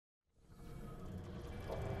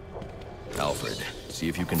Alfred. See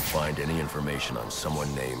if you can find any information on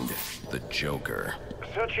someone named the Joker.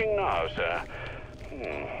 Searching now, sir.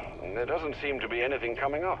 There doesn't seem to be anything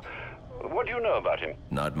coming up. What do you know about him?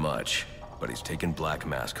 Not much, but he's taken Black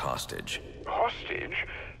Mask hostage. Hostage?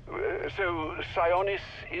 So Sionis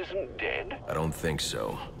isn't dead? I don't think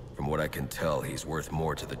so. From what I can tell, he's worth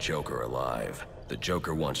more to the Joker alive. The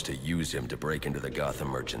Joker wants to use him to break into the Gotham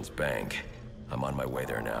Merchants Bank. I'm on my way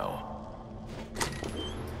there now.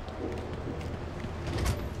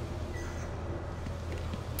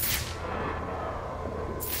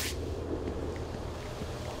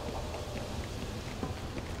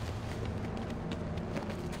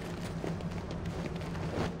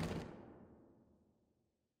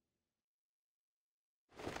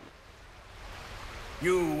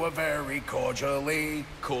 You were very cordially,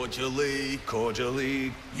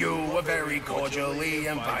 you were very cordially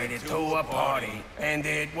invited to a party, and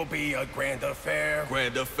it will be a grand affair.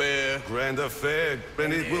 Grand affair,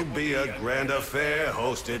 and it will be a grand affair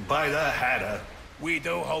hosted by the Hatter. We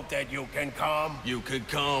do hope that you can come. You can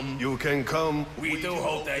come. We do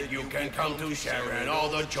hope that you can come to share in all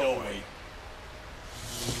the joy.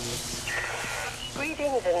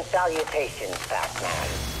 Greetings and salutations, Batman.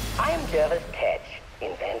 I'm Jervis Tetch,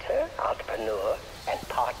 inventor, entrepreneur, and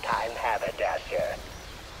part-time haberdasher.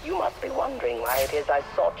 You must be wondering why it is I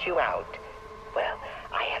sought you out. Well,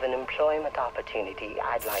 I have an employment opportunity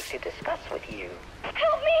I'd like to discuss with you.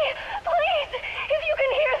 Help me! Please! If you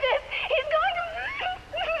can hear this, he's going to...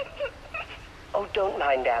 Oh, don't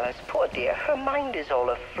mind Alice. Poor dear. Her mind is all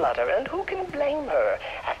aflutter, and who can blame her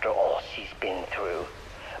after all she's been through?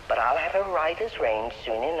 But I'll have her right as rain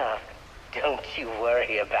soon enough. Don't you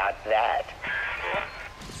worry about that.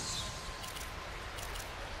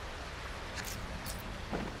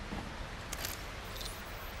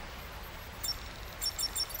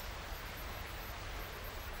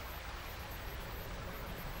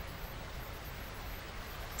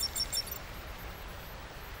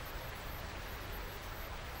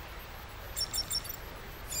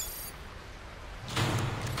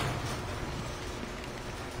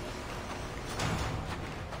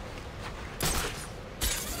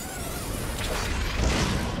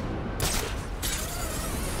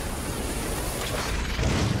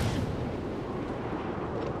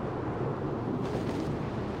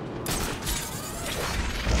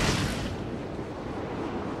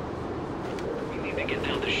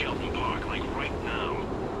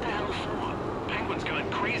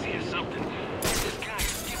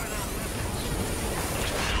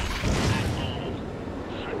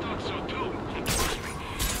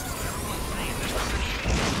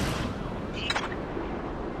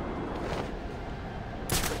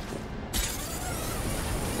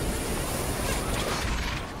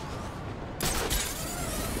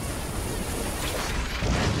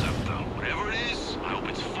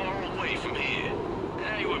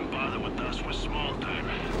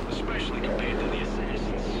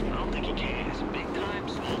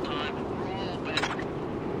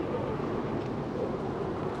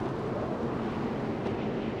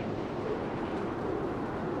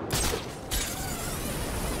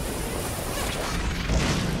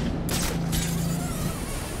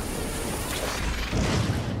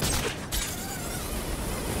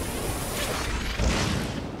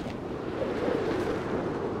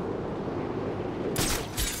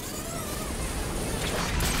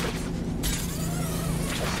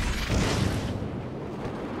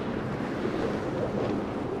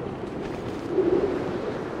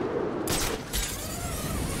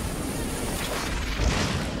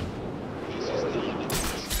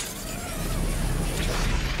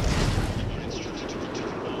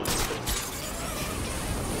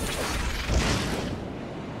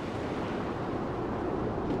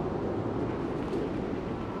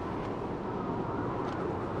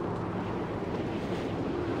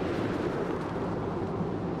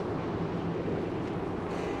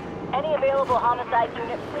 Any available homicide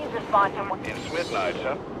units, please respond to one. It's midnight,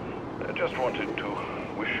 sir. I just wanted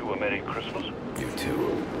to wish you a Merry Christmas. You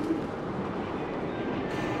too.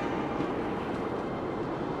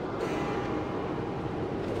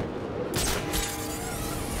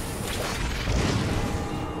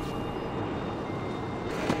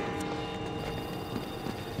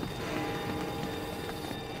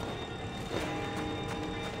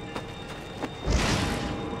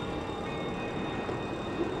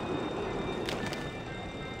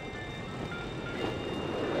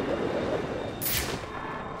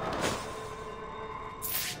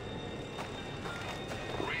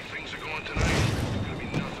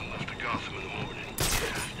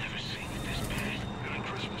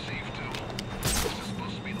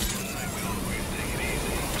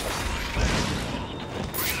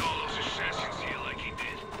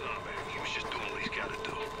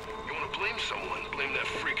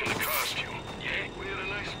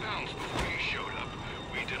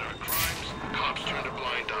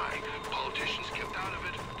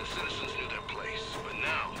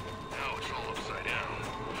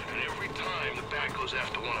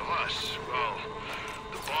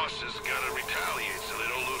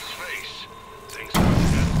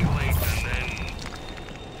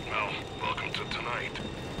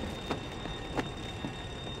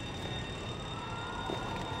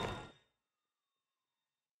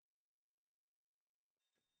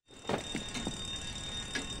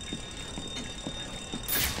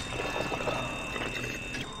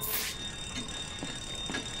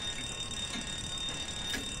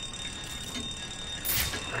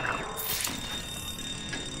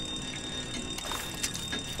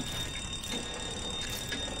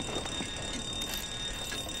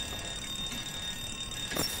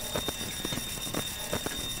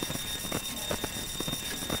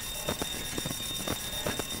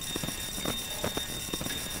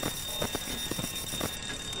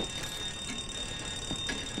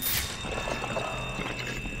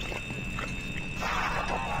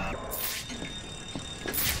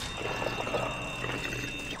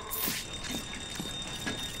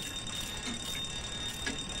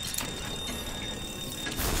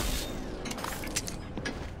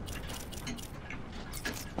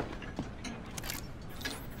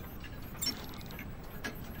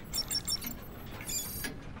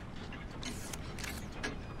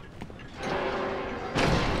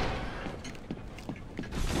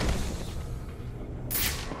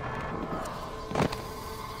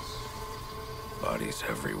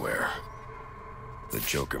 Enemies everywhere. The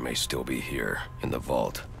Joker may still be here, in the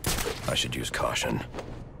vault. I should use caution.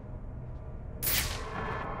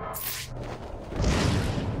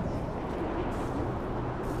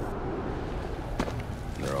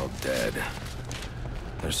 They're all dead.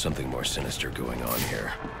 There's something more sinister going on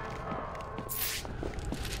here.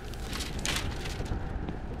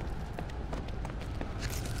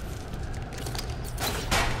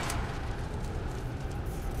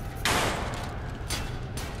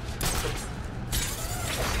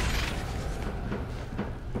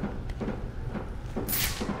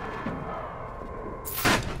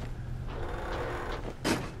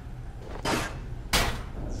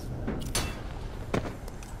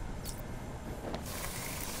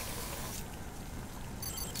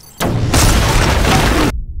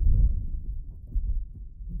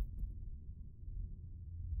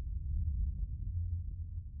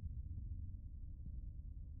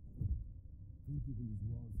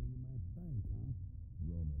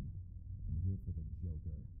 Roman, I'm here for the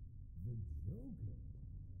Joker. The Joker?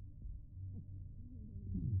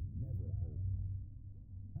 Never heard of him.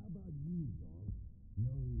 How about you, dog?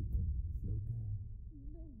 Know the Joker? The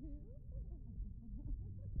who?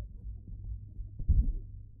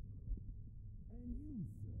 And you,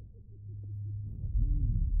 sir?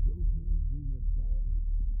 Name Joker ring a bell?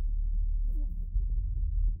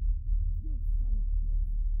 You son of a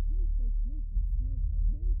bitch! You think you can steal from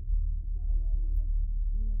me? Get away with it!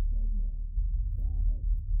 You're a dead man. Dead.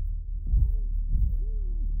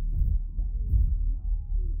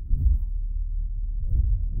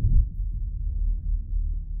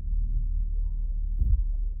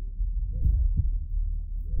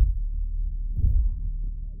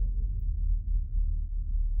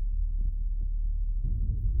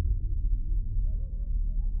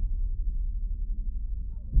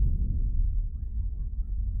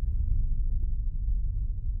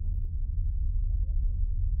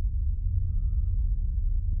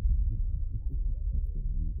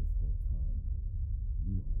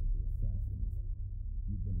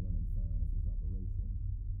 You've been running Sionis' operation.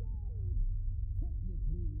 Well,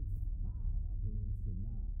 technically it's my operation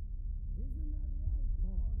now. Isn't that right,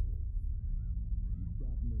 boys? You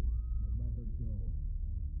got me. Now let her go.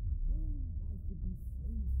 Oh, life would be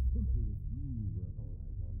so simple if you were all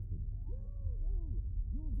I wanted. No,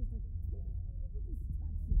 you're just a teeny little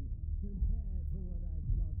distraction compared to what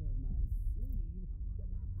I've got up my sleeve.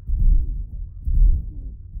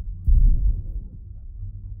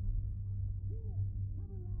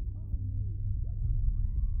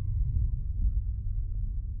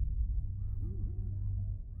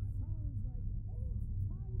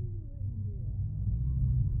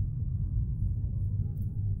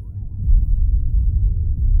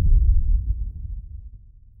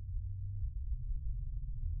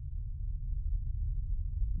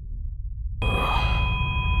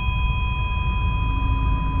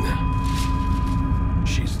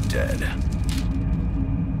 She's dead.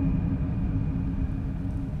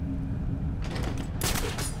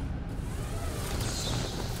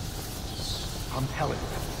 I'm telling you,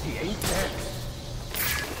 he ain't dead.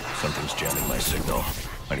 Something's jamming my signal.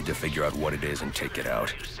 I need to figure out what it is and take it out.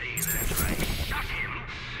 Shut him.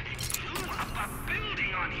 It blew up a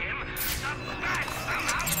building on him. The bat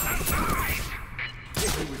somehow survived.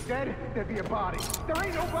 If he was dead, there'd be a body. There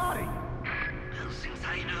ain't no body. Well, since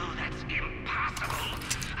I know that's impossible,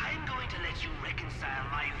 I'm going to let you reconcile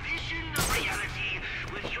my vision of reality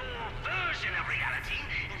with your version of reality.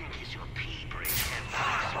 And in case your pea brain can't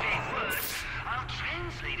parse big words, I'll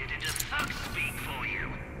translate it into thug speak for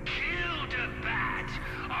you. Kill the bat,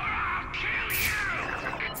 or I'll kill you!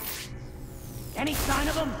 Any sign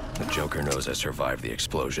of him? The Joker knows I survived the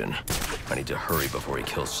explosion. I need to hurry before he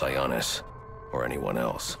kills Sionis. Or anyone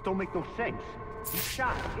else. Don't make no sense. He's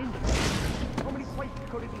shot, injured. How many places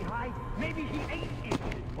could he hide? Maybe he ain't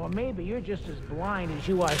injured. Or maybe you're just as blind as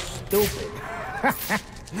you are stupid. Can't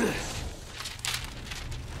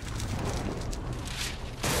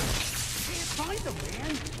find him,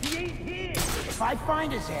 man. He ain't here. If I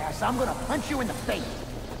find his ass, I'm gonna punch you in the face.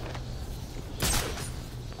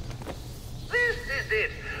 This is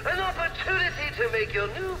it. An opportunity to make your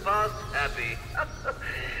new boss happy.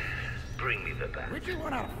 Bring me the bat. Where'd you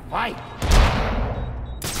wanna fight?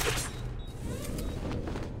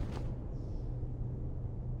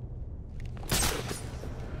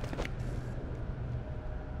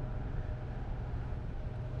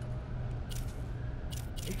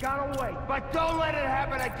 He got away, but don't let it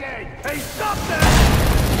happen again. Hey, stop that!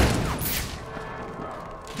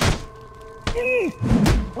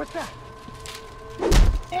 What's that?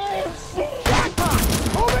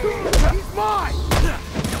 Over here! He's mine!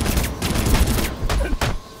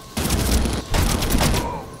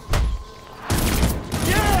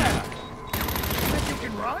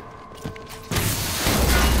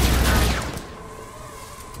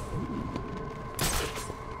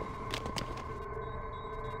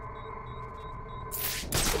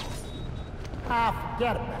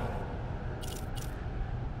 forget about it.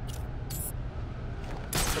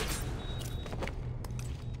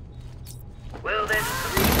 Well, that's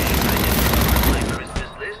 3 things I didn't put on my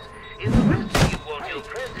Christmas list. If the rest of you want your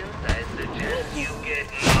presents, I suggest you get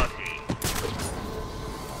naughty.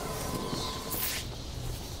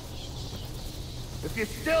 If you're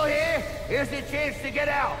still here, here's your chance to get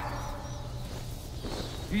out.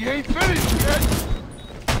 He ain't finished yet.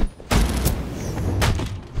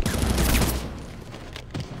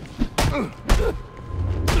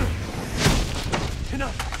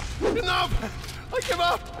 Enough! Enough! I give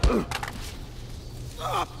up!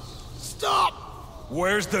 Stop! Stop!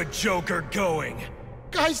 Where's the Joker going?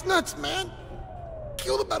 Guy's nuts, man.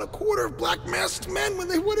 Killed about a quarter of Black Masked men when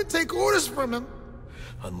they wouldn't take orders from him.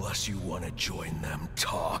 Unless you want to join them,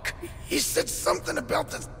 talk. He said something about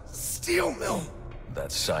the steel mill.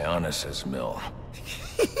 That's Sionis's mill.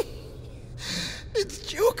 It's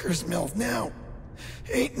Joker's mill now.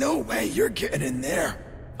 Ain't no way you're getting in there.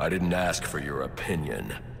 I didn't ask for your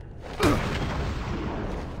opinion.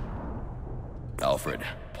 Alfred,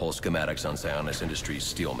 pull schematics on Sionis Industries'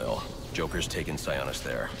 steel mill. Joker's taken Sionis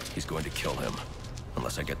there. He's going to kill him.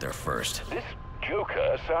 Unless I get there first. This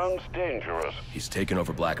Joker sounds dangerous. He's taken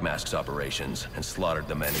over Black Mask's operations and slaughtered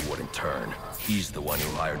the men who wouldn't turn. He's the one who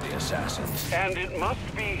hired the assassins. And it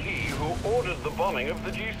must be he who ordered the bombing of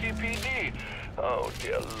the GCPD. Oh,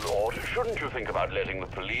 dear Lord. Shouldn't you think about letting the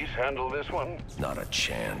police handle this one? Not a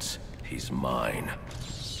chance. He's mine.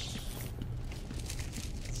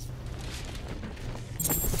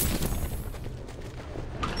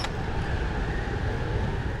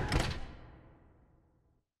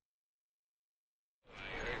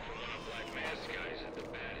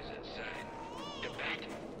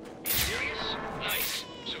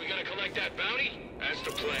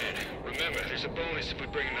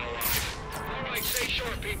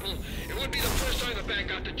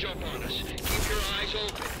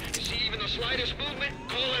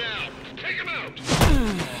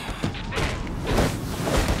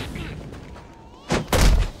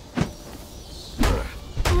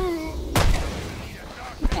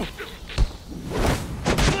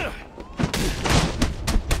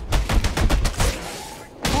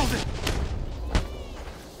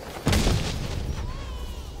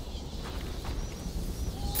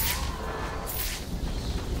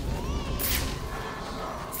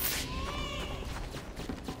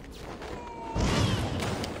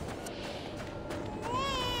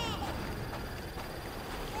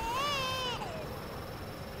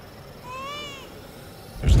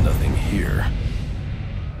 There's nothing here.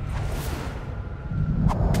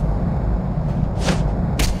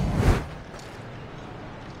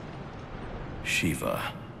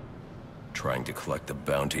 Shiva. Trying to collect the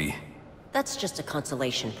bounty? That's just a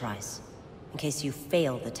consolation prize, in case you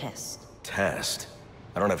fail the test. Test?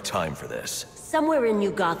 I don't have time for this. Somewhere in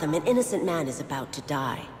New Gotham, an innocent man is about to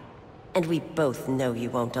die. And we both know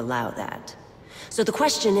you won't allow that. So the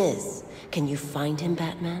question is, can you find him,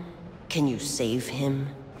 Batman? Can you save him?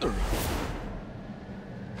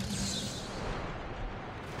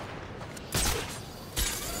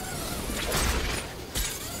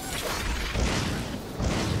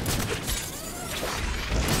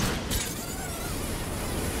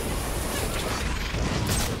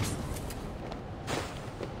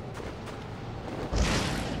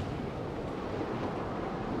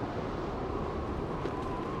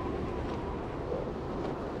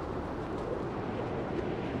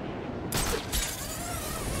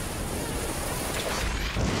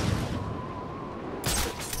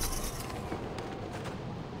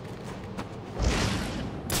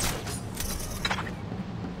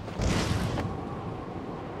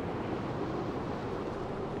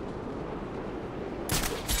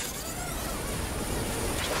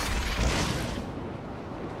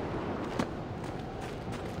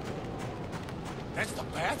 That's the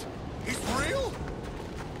bat? He's real?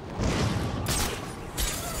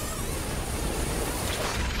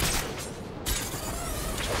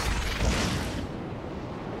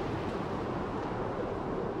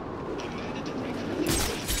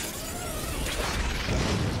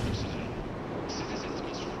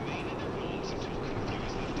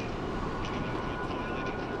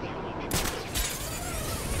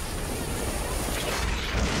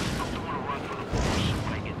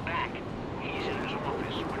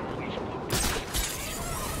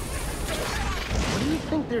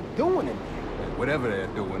 They're doing in Whatever they're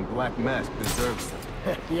doing, Black Mask deserves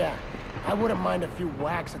it. Yeah, I wouldn't mind a few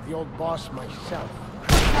whacks at the old boss myself.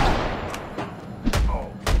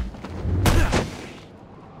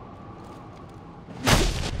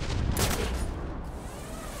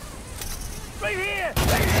 Right here!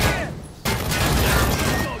 Right here!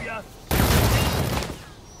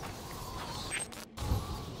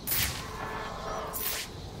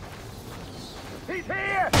 He's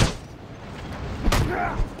here!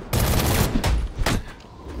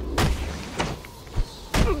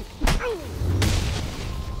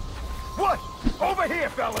 What? Over here,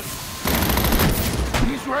 fellas!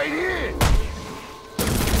 He's right here!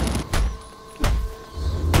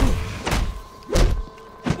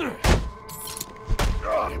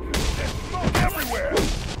 There's smoke everywhere!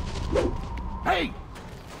 Hey!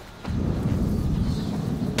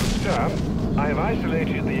 Sir, I have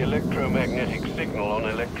isolated the electromagnetic signal on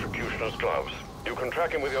electrocutioner's gloves. You can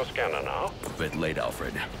track him with your scanner now. A bit late,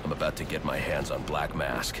 Alfred. I'm about to get my hands on Black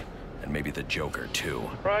Mask. And maybe the Joker, too.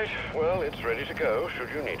 Right. Well, it's ready to go, should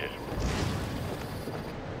you need it.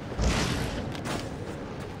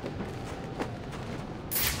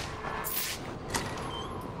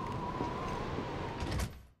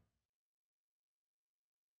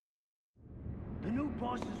 The new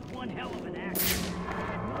boss is one hell of an actor. I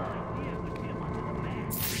had no idea it was him under the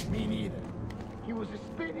mask. Me neither. He was a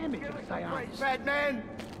spit image of Sionis. Fat man!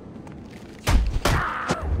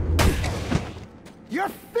 You're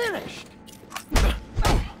finished!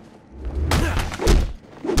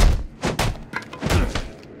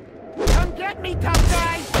 Come get me, tough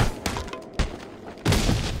guy!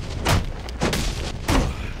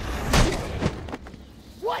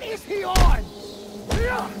 What is he on?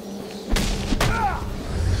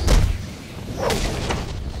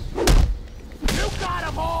 You got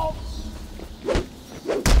him all!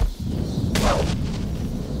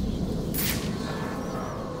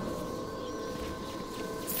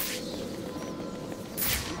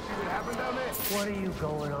 What are you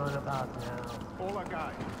going on about now? All I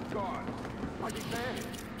got. Gone. Like he said.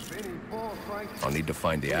 Benny, Paul, Frank. I'll need to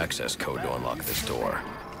find the access code to unlock this door.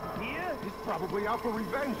 Here? He's probably out for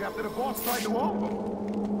revenge after the boss tried to off him.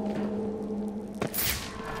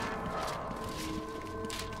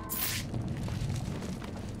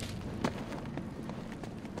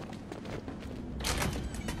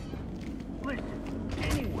 Listen,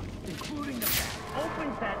 anyone, including the bat,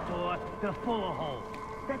 opens that door, they're full of holes.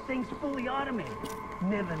 That thing's fully automated.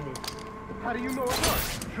 Never miss. How do you know it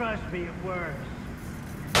works? Trust me, it works.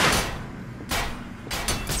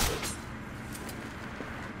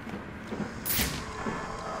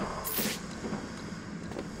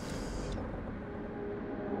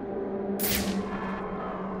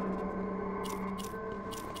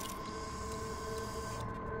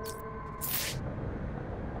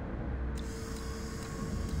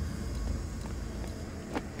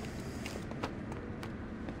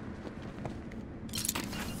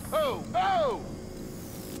 Oh! Oh!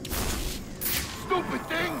 Stupid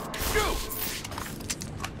thing! Shoot!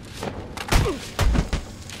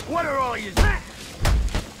 What are all you...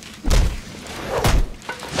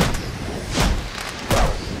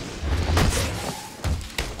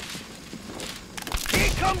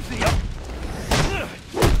 Here comes the...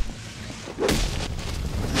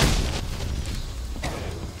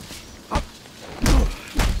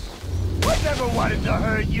 I never wanted to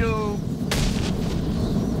hurt you!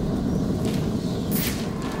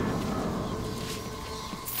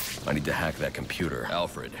 I need to hack that computer.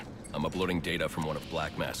 Alfred, I'm uploading data from one of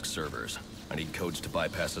Black Mask's servers. I need codes to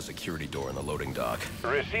bypass the security door in the loading dock.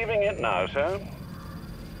 Receiving it now, sir.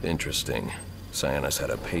 Interesting. Sionis had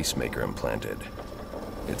a pacemaker implanted.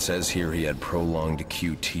 It says here he had prolonged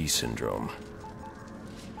QT syndrome.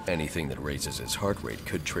 Anything that raises his heart rate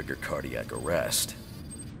could trigger cardiac arrest.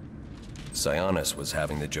 Sionis was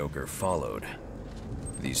having the Joker followed.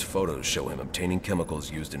 These photos show him obtaining chemicals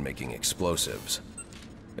used in making explosives.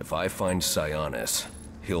 If I find Sionis,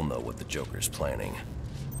 he'll know what the Joker's planning.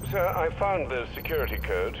 Sir, I found the security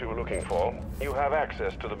codes you were looking for. You have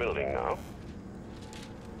access to the building now.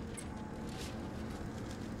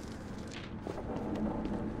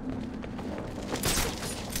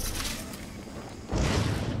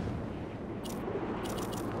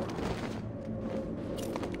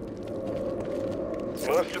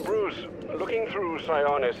 Master Bruce, looking through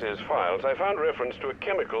Sionis' files, I found reference to a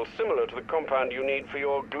chemical similar to the compound you need for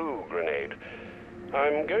your glue grenade.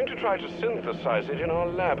 I'm going to try to synthesize it in our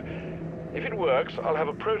lab. If it works, I'll have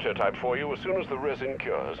a prototype for you as soon as the resin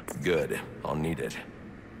cures. Good. I'll need it.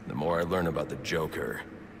 The more I learn about the Joker,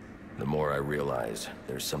 the more I realize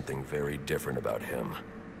there's something very different about him.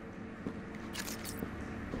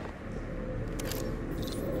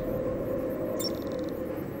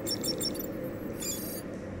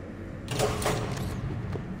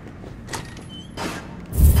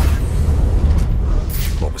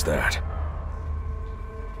 What was that?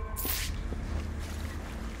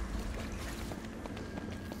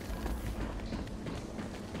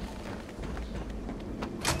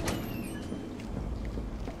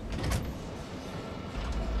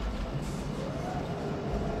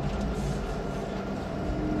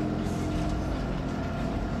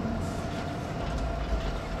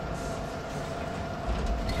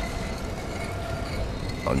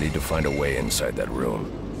 I'll need to find a way inside that room.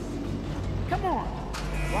 Come on.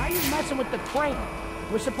 Why are you messing with the crane?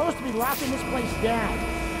 We're supposed to be locking this place down.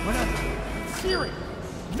 We're not serious.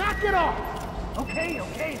 Knock it off! Okay,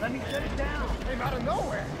 let me shut it down. Came out of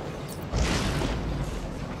nowhere.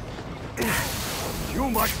 You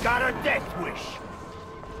must got a death wish.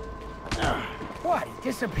 What? He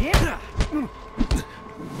disappeared?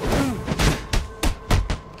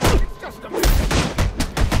 It's just a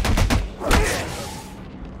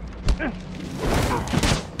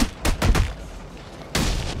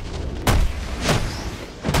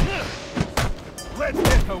Let's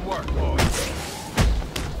get to work, boys.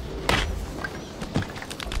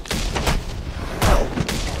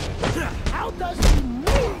 How does he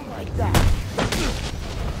move like that?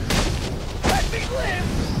 Let me live!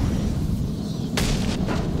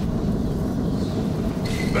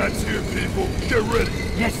 Matt's here, people. Get ready.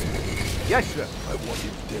 Yes, sir. Yes, sir. I want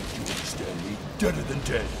him dead, you understand me? Deader than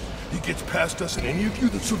dead. He gets past us and any of you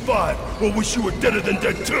that survive will wish you were deader than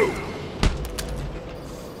dead too!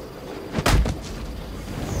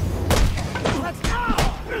 Let's go!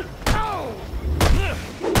 Go!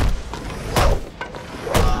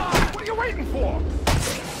 What are you waiting for?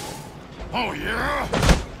 Oh, yeah?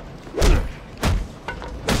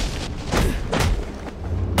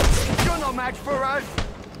 You're no match for us.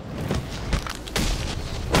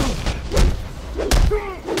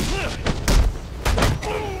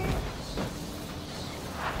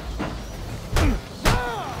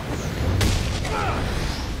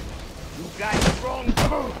 You guys strong?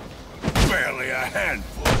 Barely a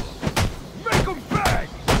handful. Make them beg!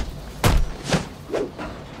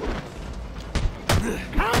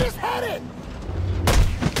 Count his head in!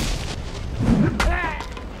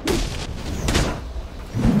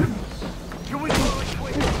 Can we go it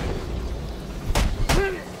quick?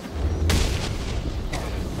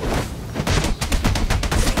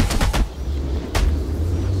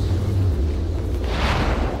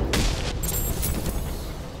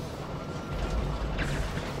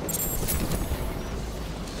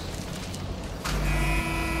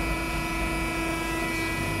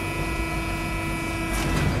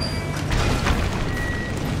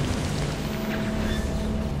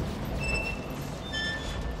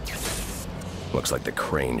 Looks like the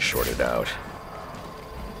crane shorted out.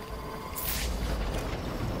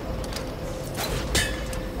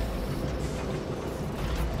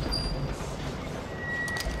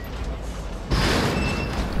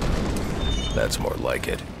 That's more like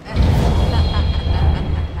it.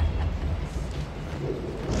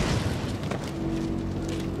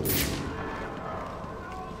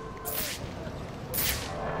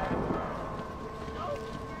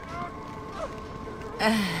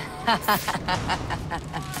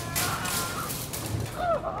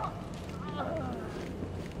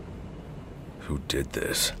 Who did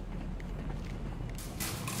this?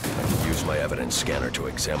 I can use my evidence scanner to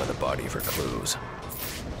examine the body for clues.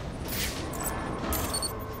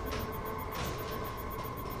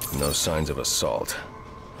 No signs of assault.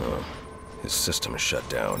 Huh. His system is shut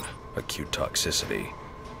down. Acute toxicity.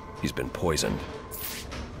 He's been poisoned.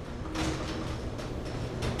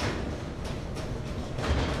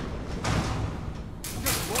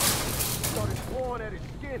 Started clawing at his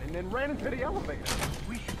skin and then ran into the elevator.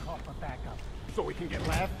 We should call for backup. So we can get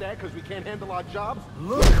laughed at because we can't handle our jobs?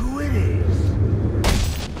 Look who it is.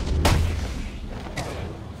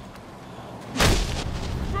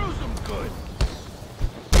 Bruise him good.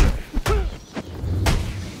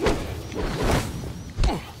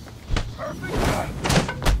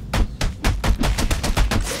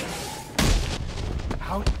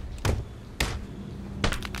 How?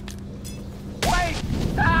 Wait!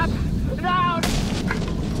 Stop! No!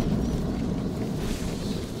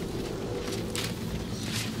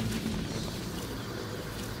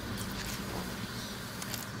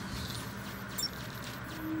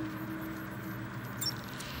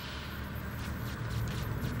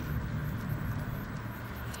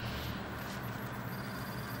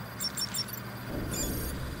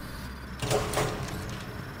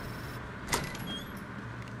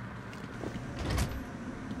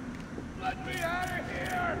 Let me out of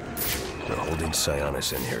here! They're holding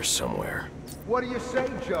Sionis in here somewhere. What do you say,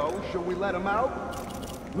 Joe? Should we let him out?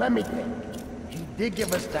 Let me think. He did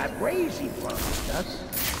give us that raise he promised us.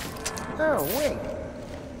 Oh, wait.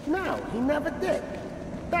 No, he never did.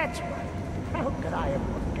 That's right. How could I have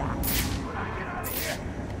forgotten? When I get out of here,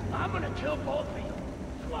 I'm gonna kill both of you.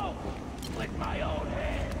 Slow. With my own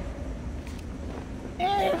hand.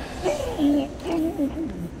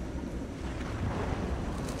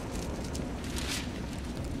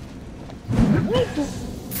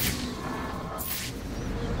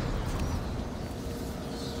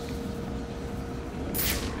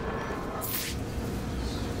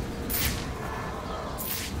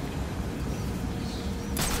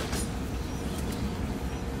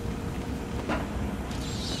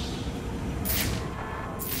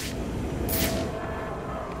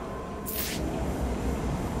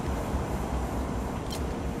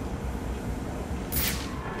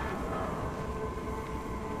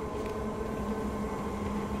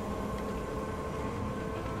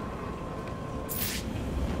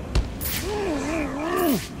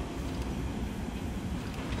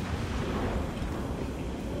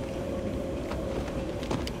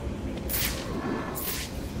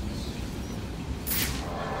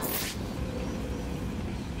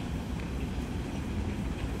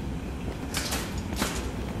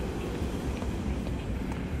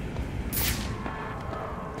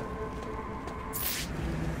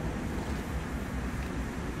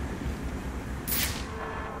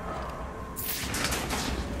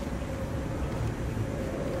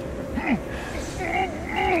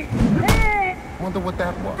 Wonder what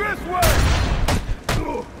that was. This way!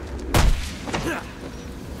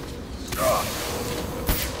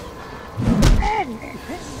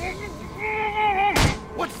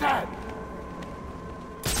 What's that?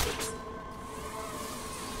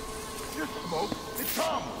 Just smoke. It's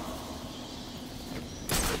Tom.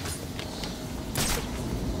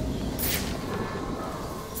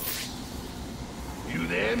 You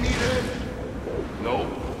there, meathead? Nope.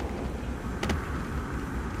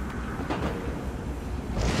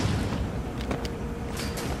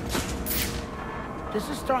 This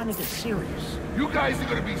is starting to get serious. You guys are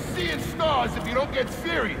gonna be seeing stars if you don't get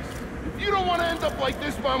serious. If you don't want to end up like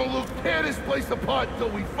this, Mama Luke, tear this place apart until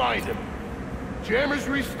we find him. Jammer's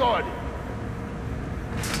restarted.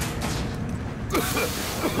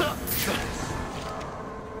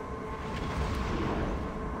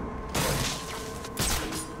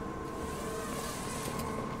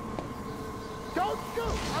 Don't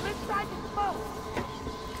shoot! I'm inside the smoke!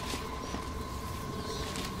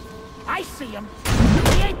 I see him!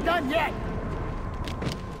 He ain't done yet!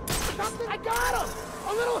 Something! I got him!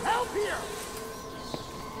 A little help here!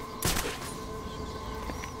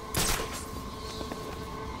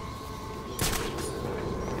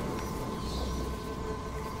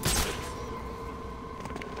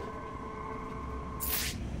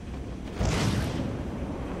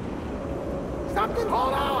 Something!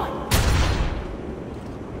 Hold on!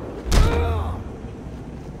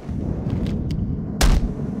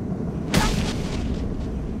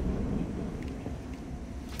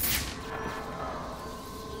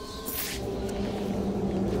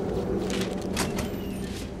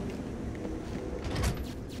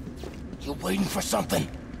 You're waiting for something.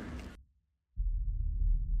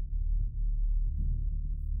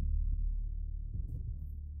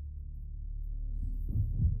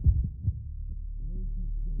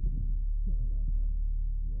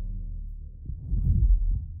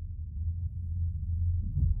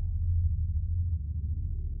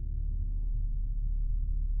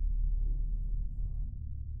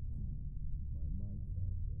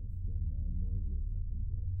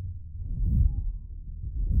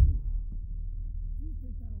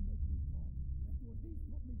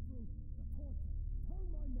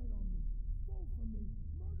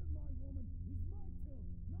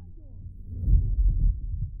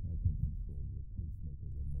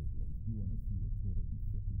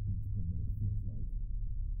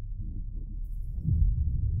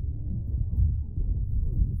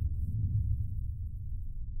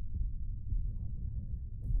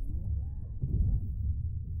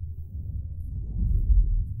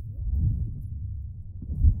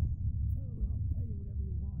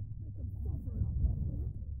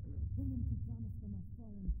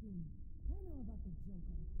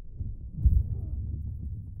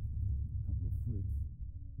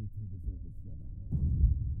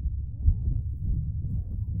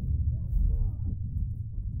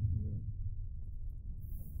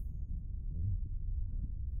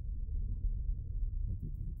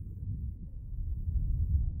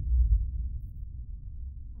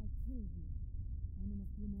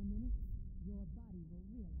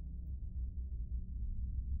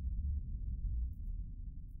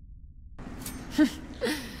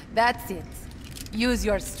 That's it. Use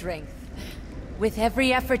your strength. With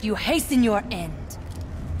every effort, you hasten your end.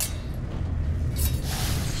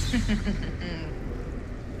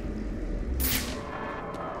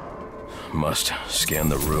 Must scan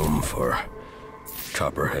the room for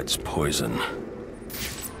Copperhead's poison.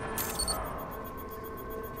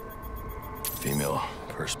 Female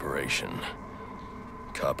perspiration.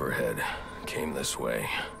 Copperhead came this way.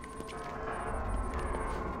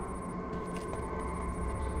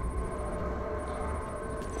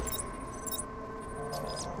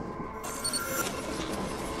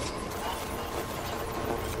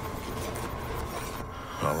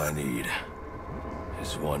 All I need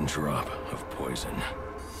is one drop of poison.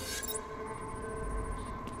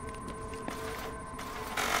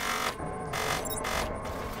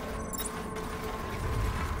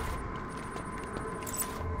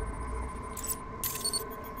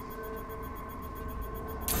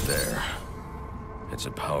 There. It's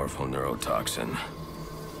a powerful neurotoxin.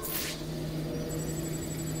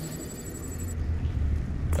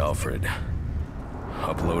 Alfred,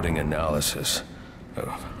 uploading analysis of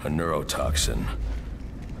a neurotoxin.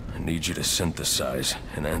 I need you to synthesize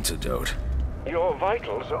an antidote. Your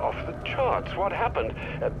vitals are off the charts. What happened?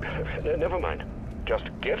 Never mind. Just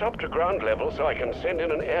get up to ground level so I can send in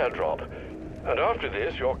an airdrop. And after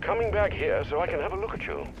this, you're coming back here so I can have a look at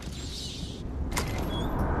you.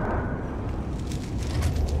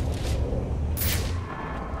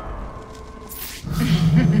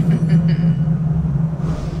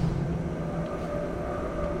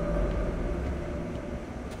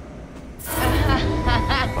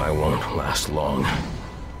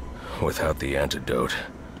 Without the antidote,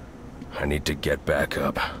 I need to get back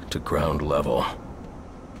up to ground level.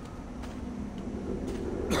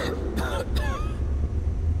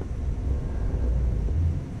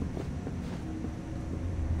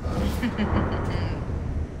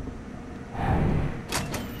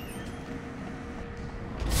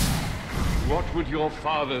 What would your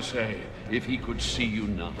father say if he could see you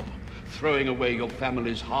now, throwing away your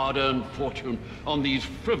family's hard-earned fortune on these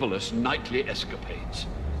frivolous nightly escapades?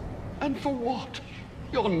 And for what?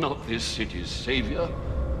 You're not this city's savior.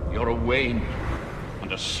 You're a Wayne,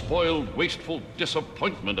 and a spoiled, wasteful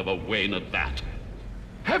disappointment of a Wayne at that.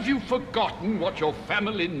 Have you forgotten what your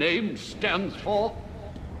family name stands for?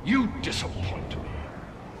 You disappoint me.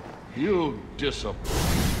 You disappoint me.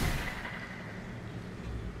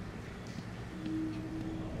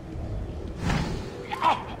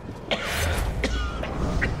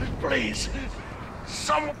 Please,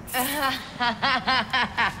 someone...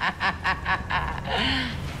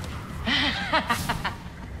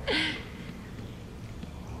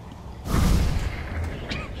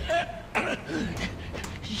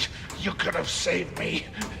 You could have saved me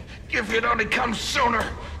if you'd only come sooner.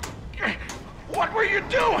 What were you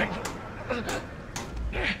doing?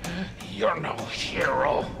 You're no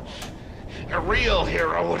hero. A real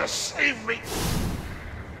hero would have saved me.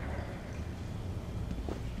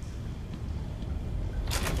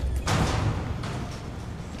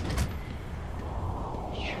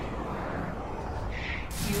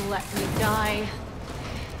 You let me die.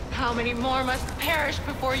 How many more must perish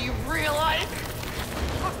before you realize?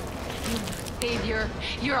 You savior,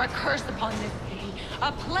 you're a curse upon this city,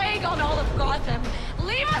 a plague on all of Gotham.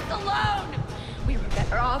 Leave us alone! We were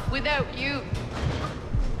better off without you.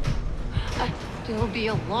 I'd still be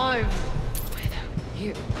alive without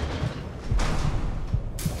you.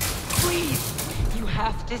 Please, you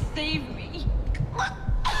have to save me.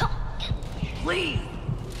 Please.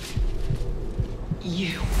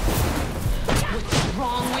 You. What's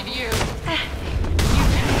wrong with you? You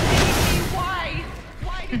can save me. Why?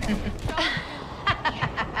 Why did you stop?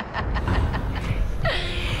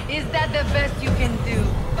 Is that the best you can do?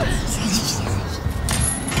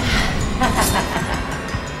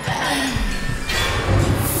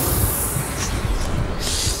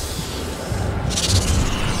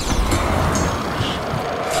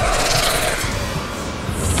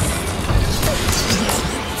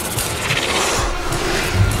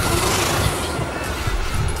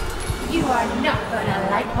 You are not gonna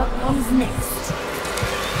like what comes next.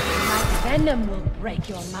 My venom will break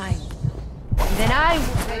your mind. Then I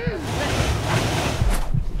will break your rest.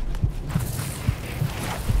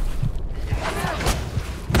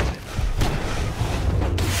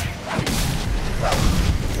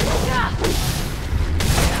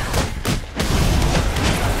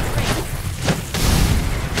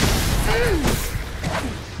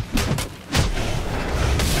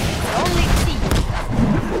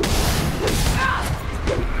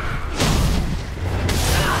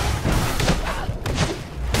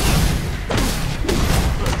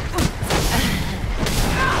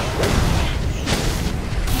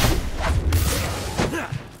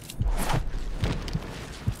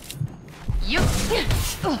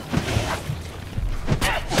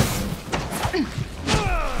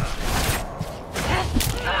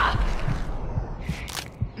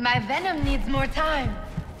 My venom needs more time.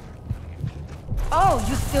 Oh,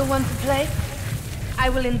 you still want to play? I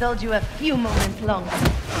will indulge you a few moments longer.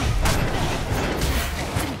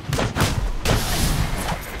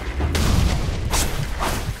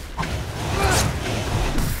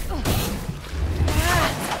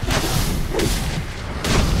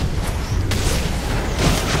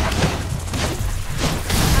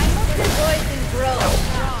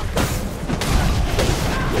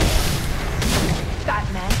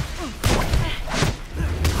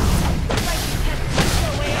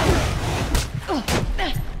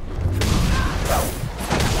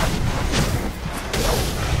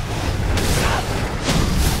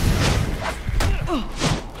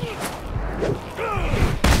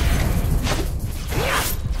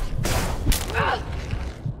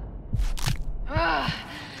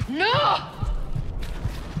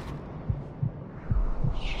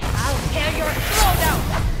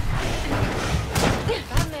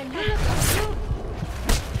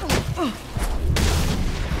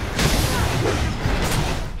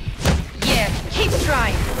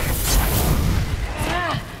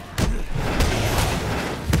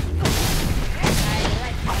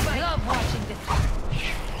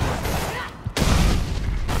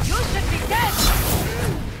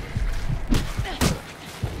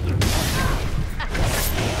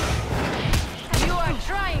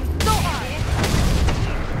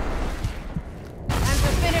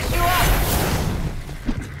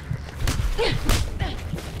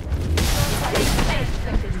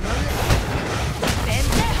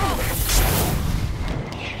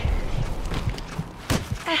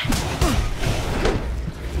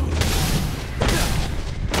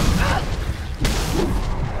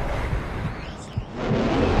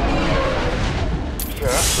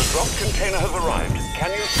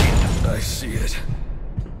 see it.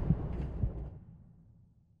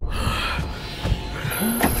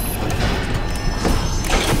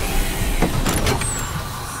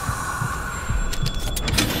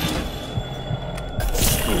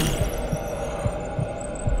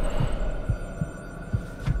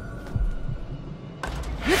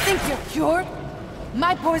 You think you're cured?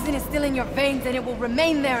 My poison is still in your veins and it will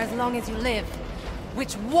remain there as long as you live.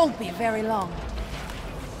 Which won't be very long.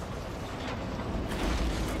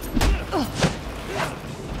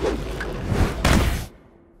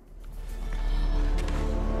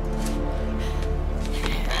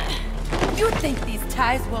 You think these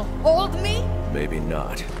ties will hold me? Maybe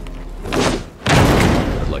not.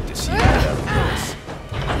 I'd like to see you get out of this.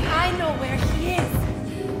 I know where he is.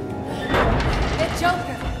 The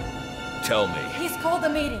Joker. Tell me. He's called a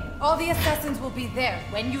meeting. All the assassins will be there.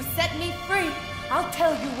 When you set me free, I'll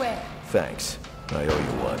tell you where. Thanks. I owe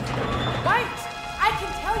you one. Wait! I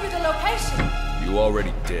can tell you the location. You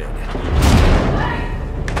already did.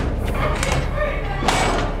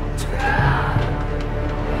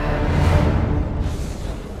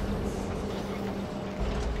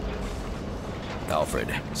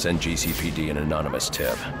 Alfred, send GCPD an anonymous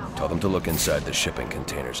tip. Tell them to look inside the shipping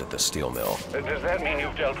containers at the steel mill. Does that mean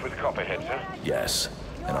you've dealt with Copperhead, sir? Yes,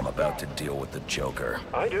 and I'm about to deal with the Joker.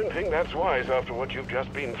 I don't think that's wise after what you've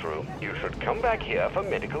just been through. You should come back here for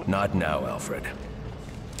medical... Not now, Alfred.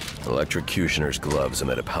 Electrocutioner's gloves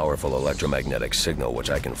emit a powerful electromagnetic signal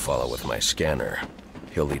which I can follow with my scanner.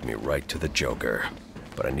 He'll lead me right to the Joker.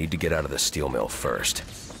 But I need to get out of the steel mill first.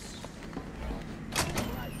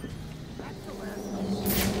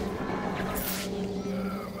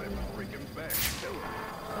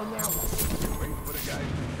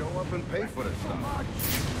 And pay for this stuff.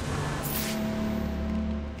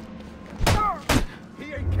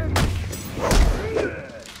 He ain't kidding.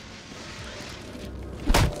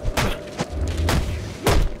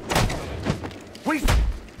 Please.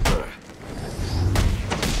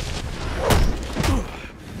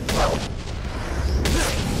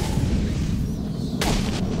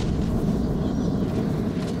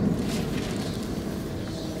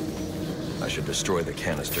 I should destroy the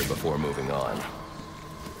canister before moving on.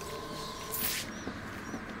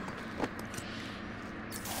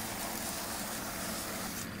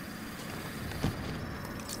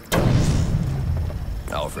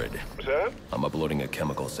 Alfred. Sir? I'm uploading a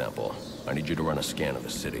chemical sample. I need you to run a scan of the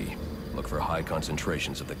city. Look for high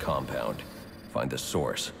concentrations of the compound. Find the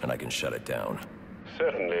source, and I can shut it down.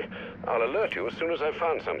 Certainly. I'll alert you as soon as I've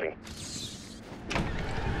found something.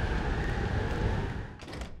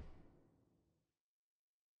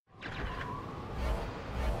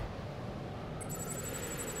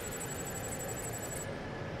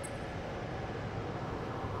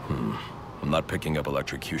 I'm not picking up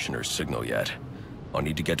Electrocutioner's signal yet. I'll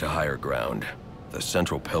need to get to higher ground. The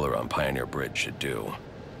central pillar on Pioneer Bridge should do.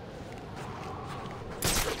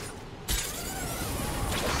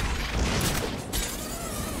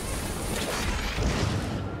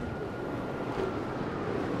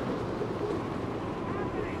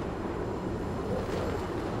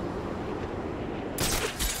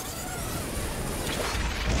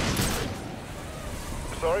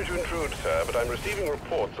 Sorry to intrude, sir, but I'm receiving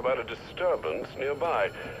reports about a disturbance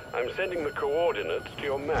nearby. I'm sending the coordinates to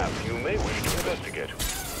your map. You may wish to investigate.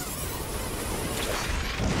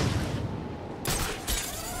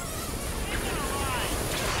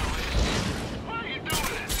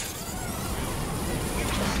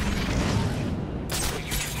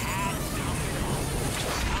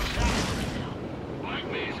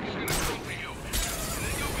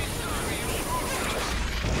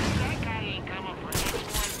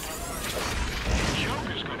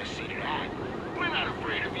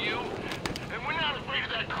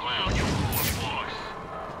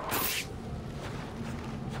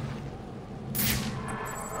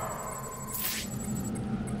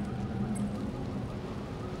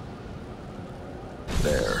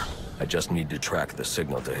 There. I just need to track the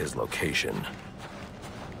signal to his location.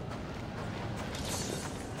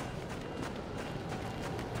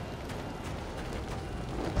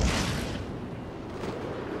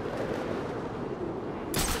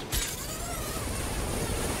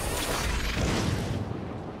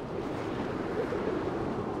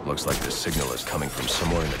 Looks like the signal is coming from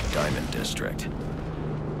somewhere in the Diamond District.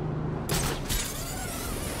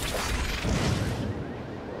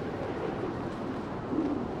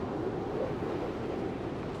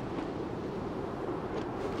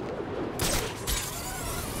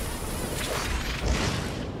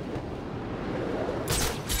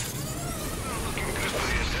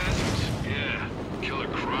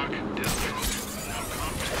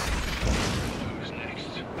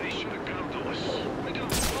 They should have come.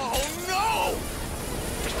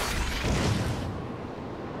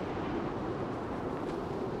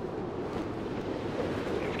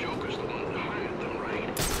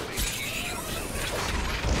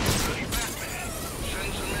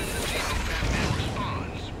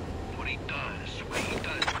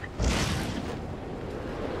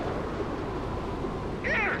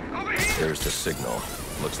 There's the signal.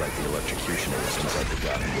 Looks like the electrocutioner is inside the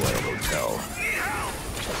Gotham Royal Hotel.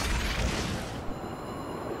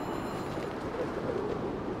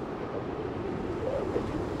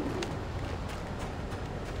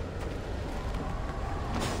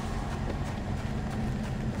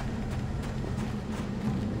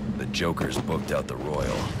 The Joker's booked out the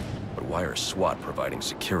Royal, but why are SWAT providing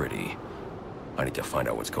security? I need to find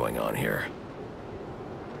out what's going on here.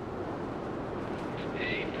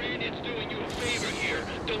 Hey, Brandon's doing you a favor here.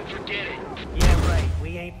 Don't forget it. Yeah, right.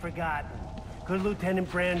 We ain't forgotten. Good Lieutenant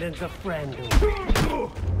Brandon's a friend.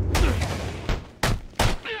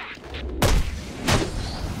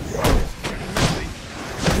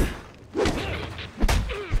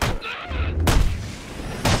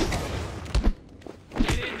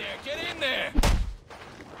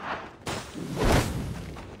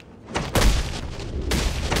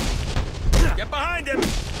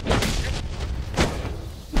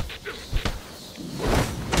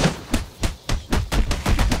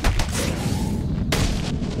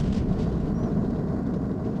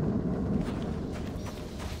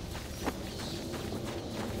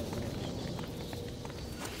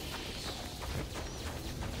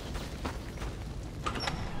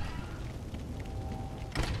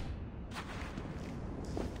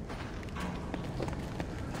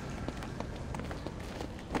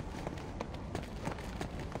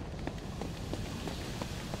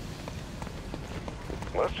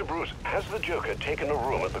 Master Bruce, has the Joker taken a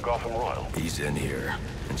room at the Gotham Royal? He's in here,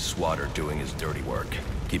 and SWAT are doing his dirty work,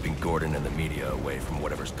 keeping Gordon and the media away from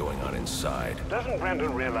whatever's going on inside. Doesn't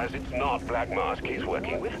Brandon realize it's not Black Mask he's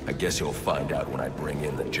working with? I guess you'll find out when I bring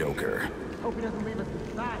in the Joker. Hope he doesn't leave us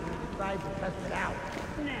inside and decide to test it out.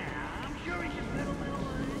 Nah, I'm sure he's just a little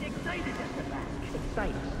excited at the back.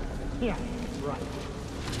 Excited. Yeah, right.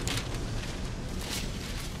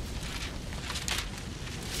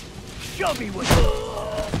 Show me what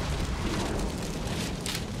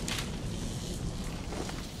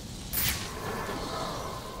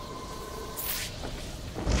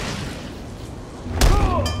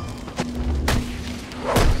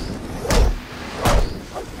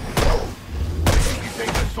You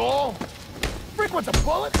think that's all? Freek wants a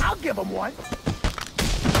bullet? I'll give him one.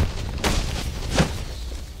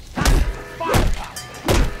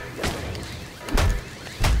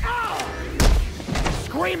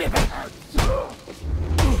 Scream if it hurts.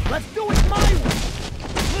 Let's do it my way.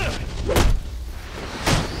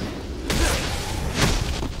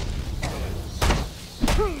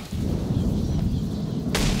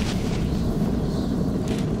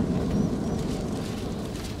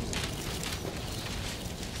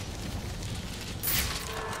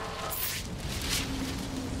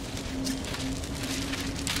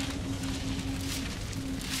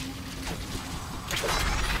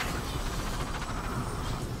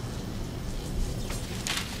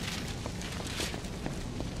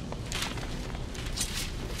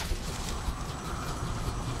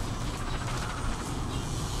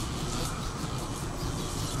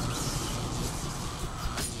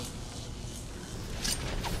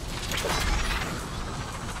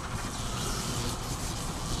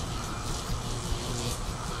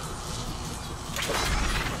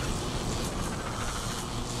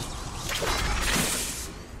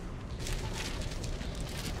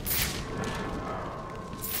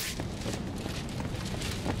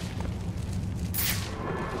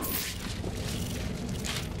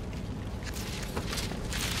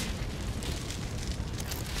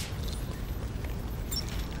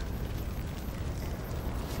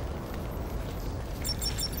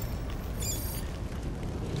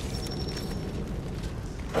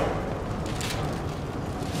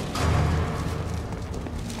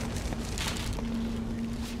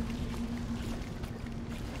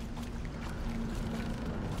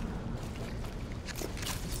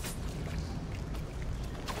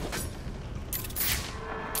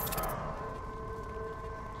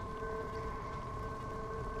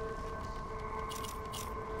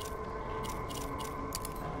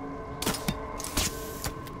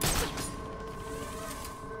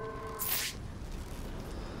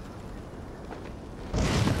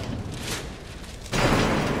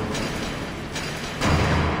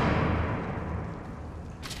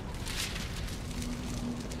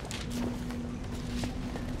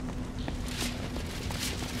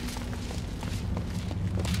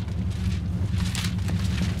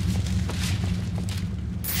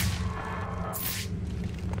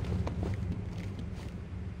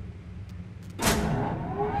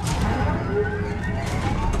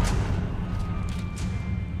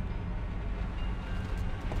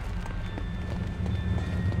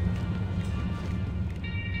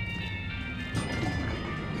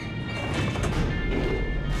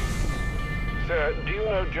 Do you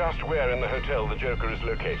know just where in the hotel the Joker is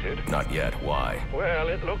located? Not yet. Why? Well,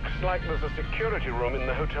 it looks like there's a security room in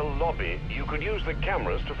the hotel lobby. You could use the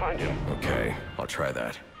cameras to find him. Okay, I'll try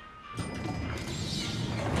that.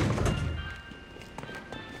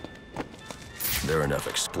 There are enough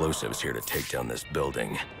explosives here to take down this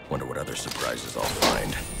building. Wonder what other surprises I'll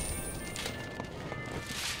find.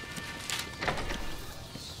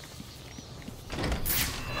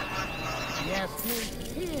 Yes,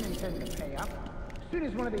 he didn't intend to pay up. As soon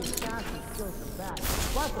as one of these assassins kills the bat,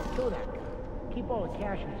 Watts will kill that guy. Keep all the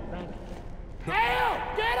cash in his bank. Hell!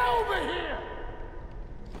 Get over here!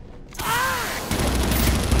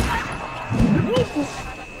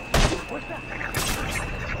 What's that?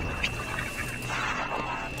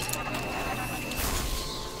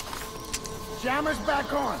 Jammer's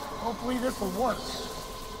back on. Hopefully this will work.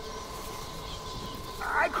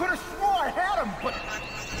 I could have swore I had him, but...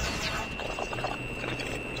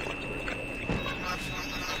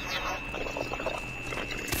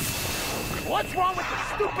 What's wrong with the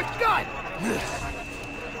stupid gun?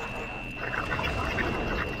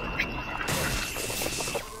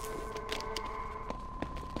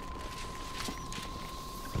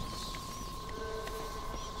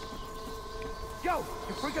 Yo,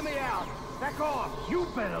 you're freaking me out. Back off. You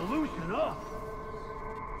better loosen up.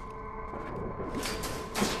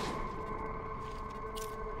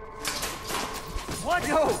 What?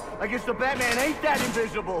 Yo, I guess the Batman ain't that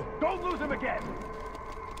invisible. Don't lose him again.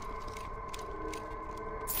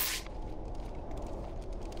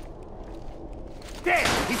 There,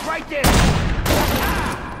 he's right there.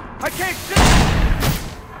 Ah, I can't see.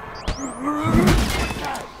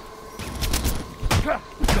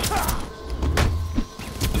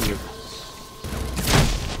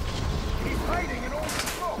 He's hiding in all the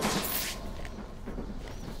smoke.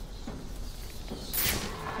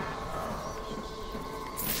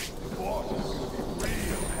 The boss is gonna be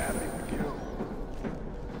real happy with you.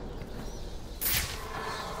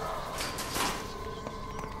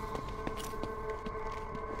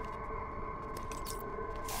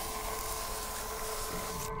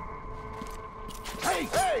 Hey!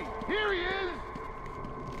 Hey! Here he is!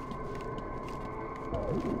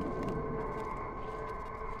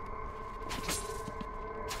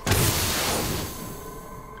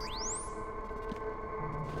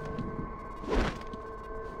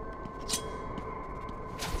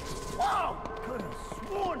 Wow! Could have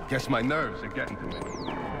sworn. Guess my nerves are getting to me.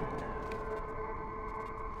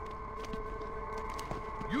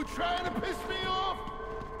 You trying to piss me off?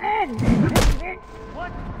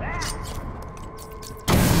 What's that?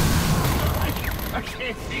 I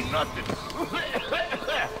can't see nothing.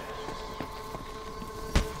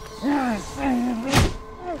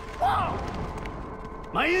 Whoa!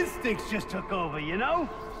 My instincts just took over, you know?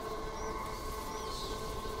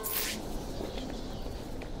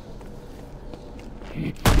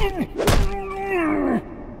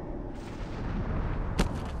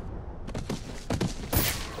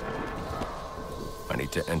 I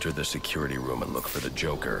need to enter the security room and look for the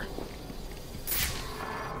Joker.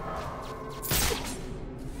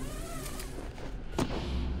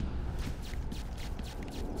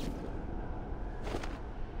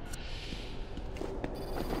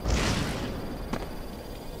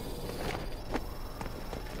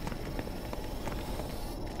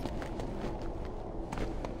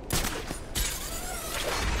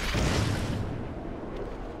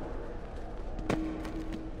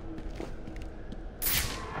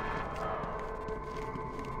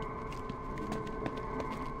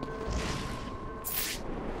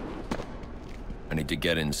 I need to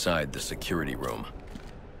get inside the security room.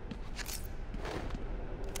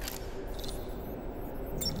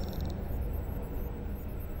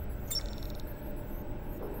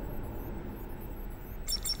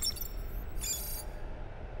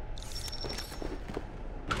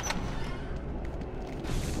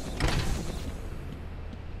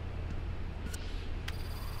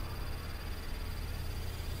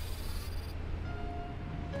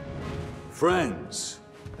 Friends,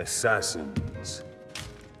 assassins,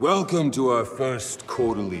 welcome to our first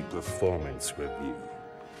quarterly performance review.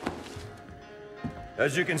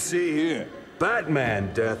 As you can see here,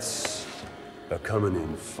 Batman deaths are coming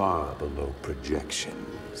in far below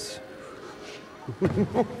projections.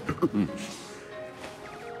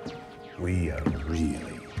 We are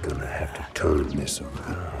really gonna have to turn this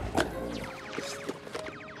around.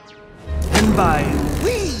 And by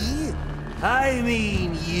we, I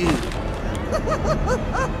mean you.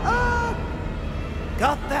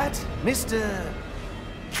 Got that, Mr.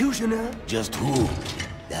 Kushner? Just who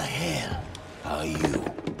the hell are you?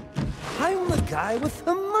 I'm the guy with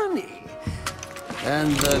the money.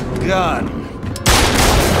 And the gun.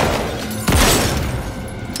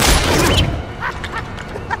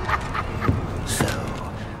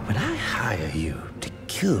 hire you to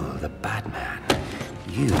kill the Batman,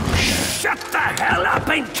 you shut the hell up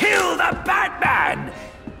and kill the Batman!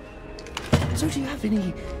 So do you have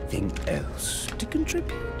anything else to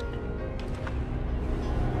contribute?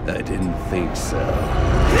 I didn't think so.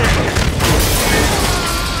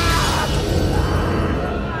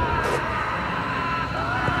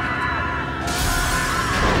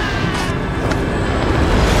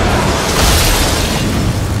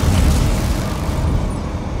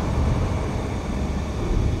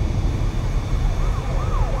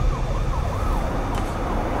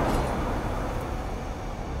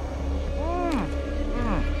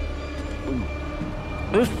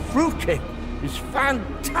 This fruitcake is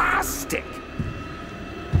fantastic!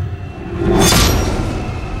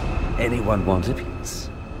 Anyone want a piece?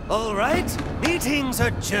 All right, meeting's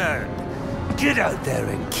adjourned. Get out there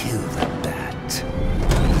and kill the bat.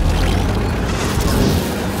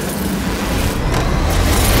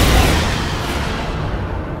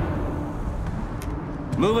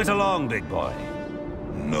 Move it along, big boy.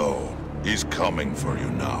 No, he's coming for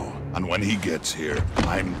you now. And when he gets here,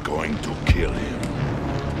 I'm going to kill him.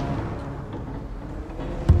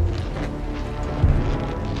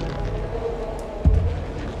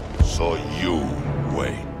 So you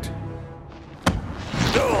wait.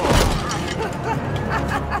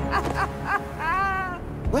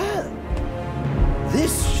 Well,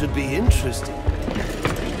 this should be interesting.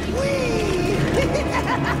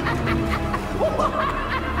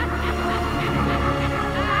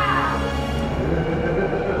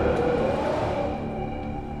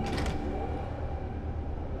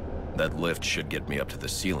 That lift should get me up to the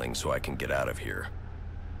ceiling so I can get out of here.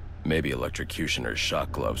 Maybe electrocutioner's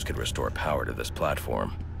shock gloves could restore power to this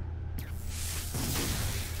platform.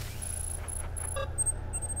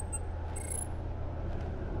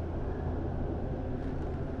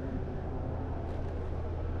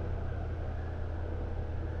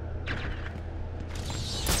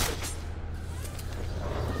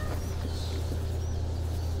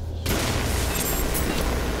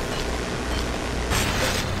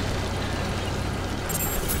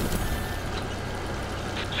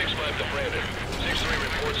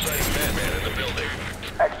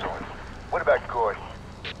 Excellent. What about Gordon?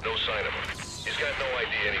 No sign of him. He's got no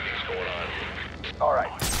idea anything's going on. All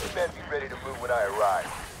right. You men be ready to move when I arrive.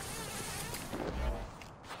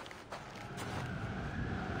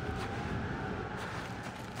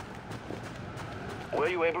 Were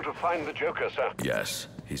you able to find the Joker, sir? Yes,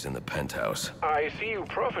 he's in the penthouse. I see you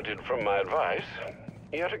profited from my advice.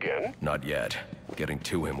 Yet again? Not yet. Getting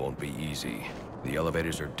to him won't be easy. The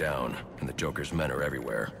elevators are down, and the Joker's men are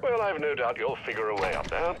everywhere. Well, I've no doubt you'll figure a way up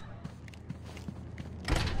there.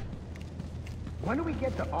 When do we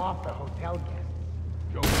get to off the hotel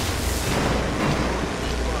guest?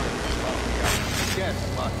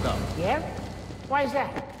 Guest locked up. Yeah? Why is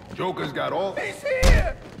that? Joker's got all... He's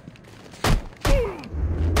here!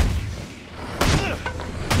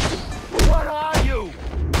 What are you?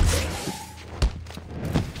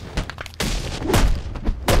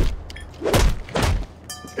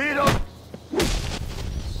 He don't...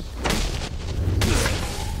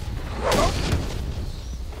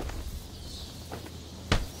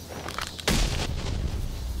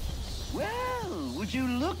 Well, would you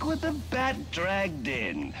look what the bat dragged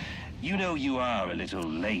in? You know you are a little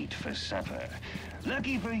late for supper.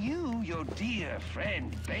 Lucky for you, your dear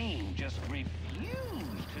friend Bane just refused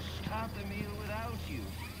to start the meal without you.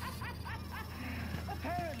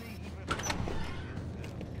 Apparently he refused.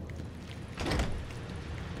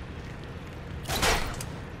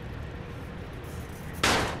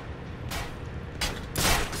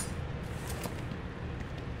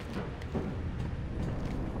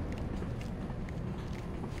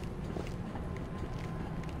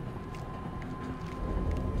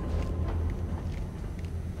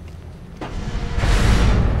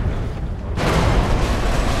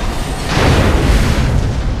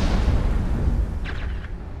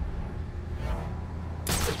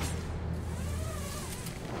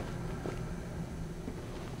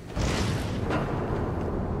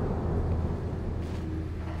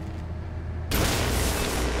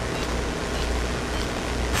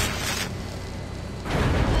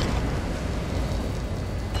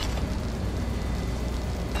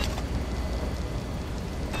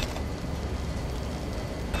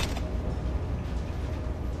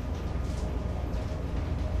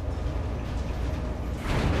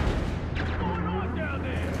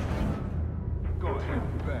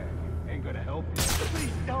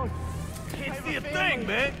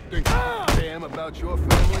 Damn about your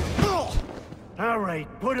family. All right,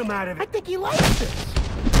 put him out of it. I think he likes this.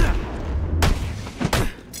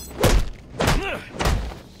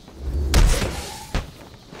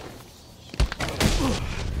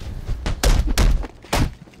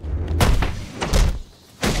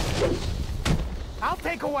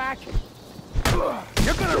 Nowak.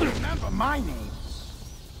 You're gonna remember my name.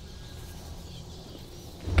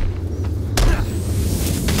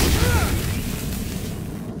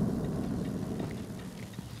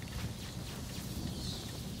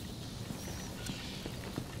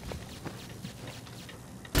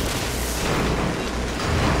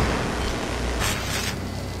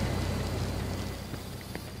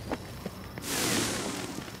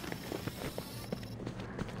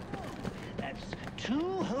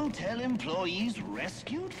 Hotel employees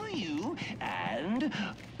rescued for you, and...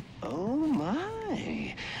 oh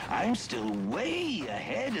my! I'm still way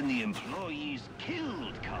ahead in the employees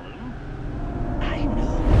killed column. I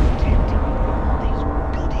know you tend to all these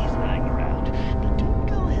goodies lying around, but don't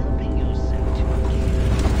go helping yourself too much.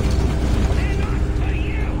 They're not for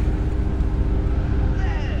you!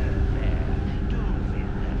 There. Don't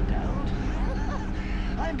feel left out.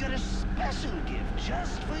 I've got a special gift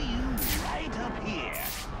just for you right up here.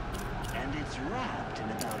 And it's wrapped in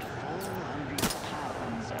about 400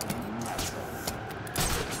 pounds of muscle.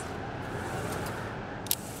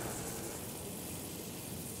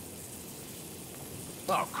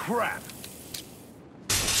 Oh, crap!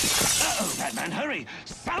 Uh-oh, Batman, hurry!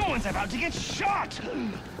 Someone's about to get shot!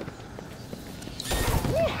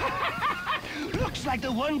 Looks like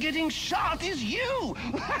the one getting shot is you!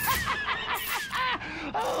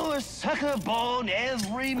 Oh, a sucker born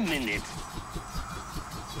every minute.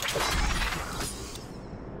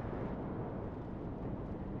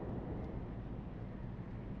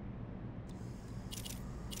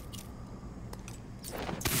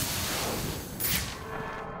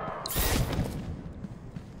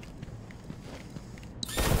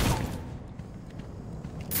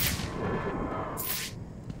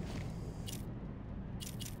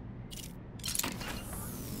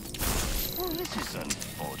 Well, this is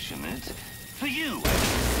unfortunate. For you, me.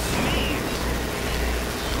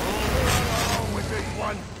 Oh, with this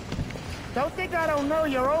one. Don't think I don't know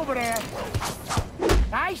you're over there.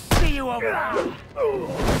 I see you over there.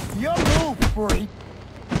 Your move, freak.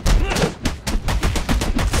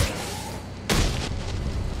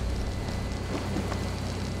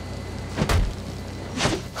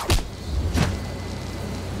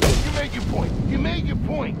 You made your point. You made your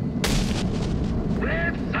point.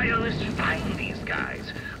 Where'd Sionis find these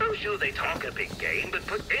guys? I'm sure they talk a big game, but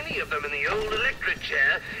put any of them in the old electric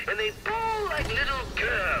chair, and they bawl like little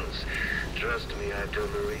girls. Trust me, I've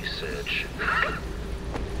done the research.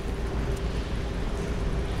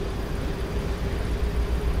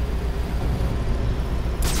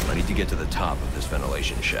 I need to get to the top of this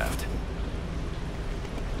ventilation shaft.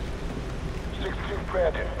 6-2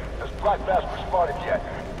 Brandon. Has Black Mask responded yet?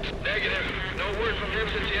 Negative. No word from him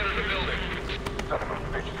since he entered the building. Son of a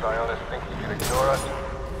bitch, Sionis thinks he can ignore us.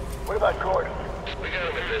 What about Gordon? We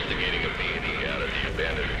got him investigating a B&E out at the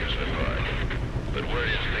abandoned amusement park. But word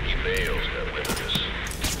is Vicky Bale's got wind of this.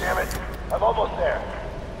 Damn it. I'm almost there.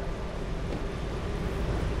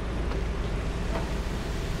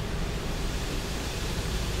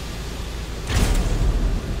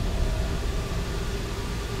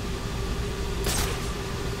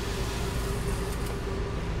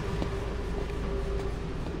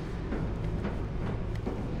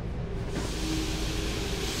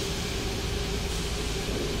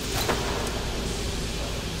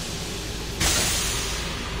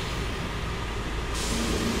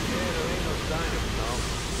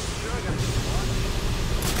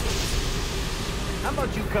 How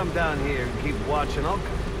about you come down here and keep watching? I'll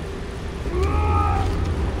come.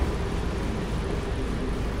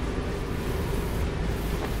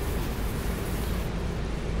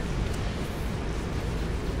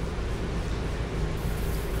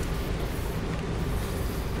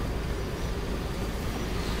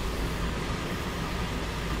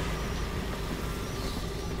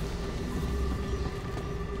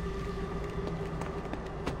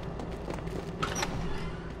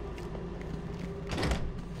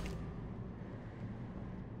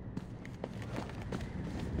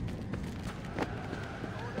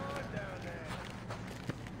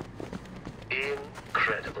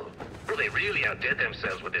 Incredible. Well, they really outdid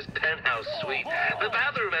themselves with this penthouse suite. The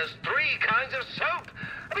bathroom has 3 kinds of soap.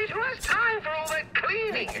 I mean, who has time for all that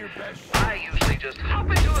cleaning? I usually just hop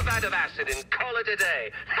into a vat of acid and call it a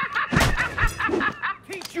day.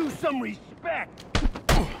 Teach you some respect.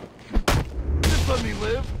 Just let me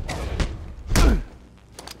live.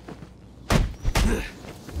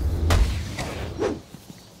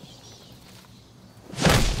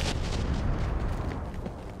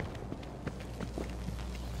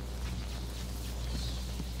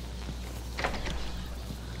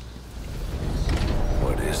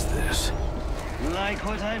 What is this? Like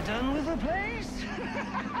what I've done with the place?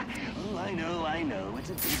 Oh, I know, it's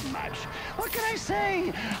a bit much. What can I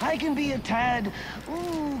say? I can be a tad,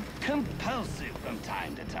 compulsive from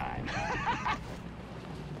time to time.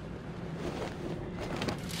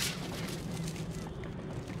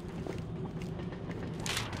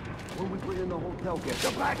 When we put in the hotel guest,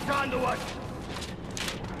 the back's onto us!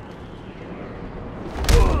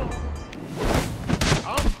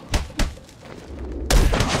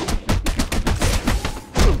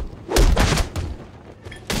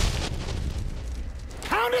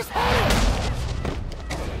 Pound his head!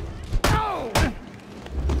 Oh!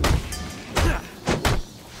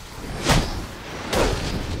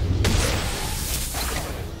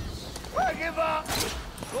 I give up!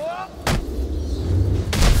 Go up!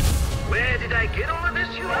 Where did I get all of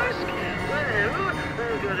this, you ask? Well,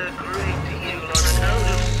 I got a great deal on an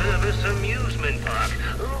out-of-service amusement park.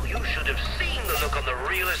 Oh, you should have seen the look on the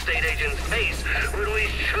real estate agent's face when we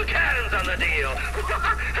shook hands on the deal.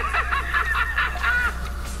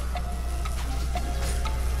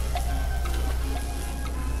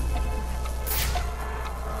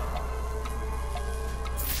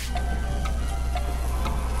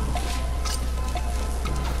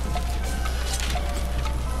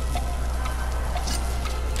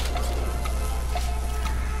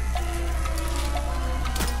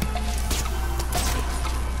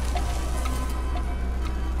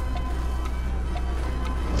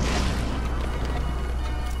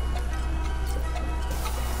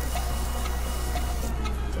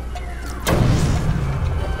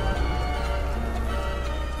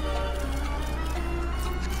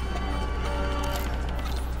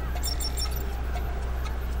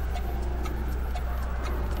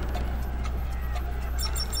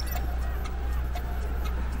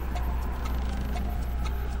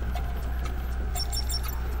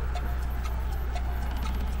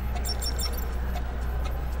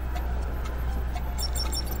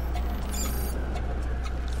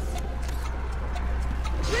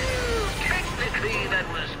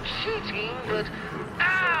 But,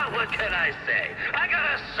 what can I say? I got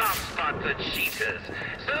a soft spot for cheaters.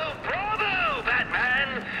 So bravo,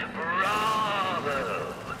 Batman!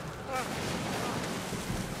 Bravo!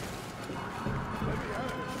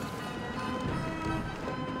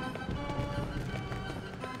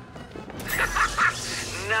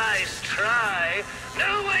 Nice try.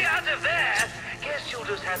 No way out of there. Guess you'll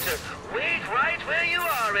just have to wait right where you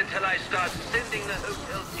are until I start sending the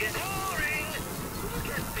hotel get boring. You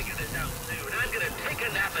can't figure this out soon. I'm gonna take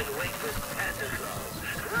a nap and wait for Santa Claus.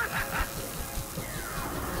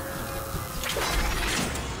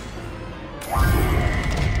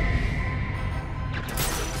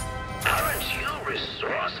 Aren't you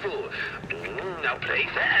resourceful? Now play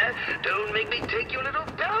fair. Don't make me take your little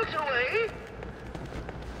belt away.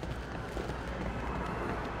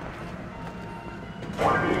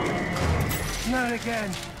 Not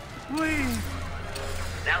again. Please.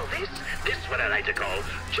 Now this what I like to call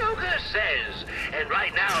Joker Says. And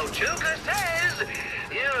right now, Joker says,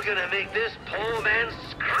 you're gonna make this poor man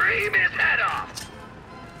scream his head off.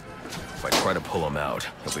 If I try to pull him out,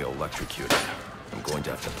 he'll be electrocuted. I'm going to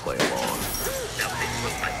have to play along. Now this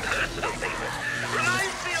was my personal favorite.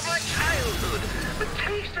 Reminds me of my childhood. The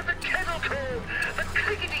taste of the kettle corn, the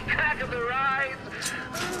clickety-clack of the rides,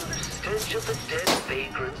 the stench of the dead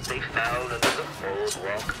vagrants they found under the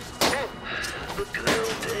boardwalk. Oh, the good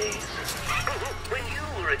old days. When you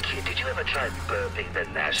were a kid, did you ever try burping the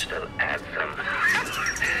national anthem?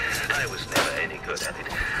 I was never any good at it,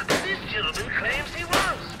 but this gentleman claims he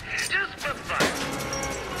was, just for fun.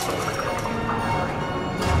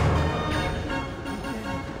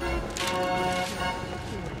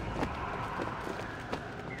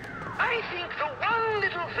 I think the one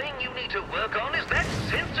little thing you need to work on is that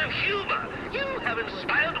sense of humor. You haven't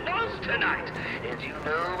smiled once tonight. And you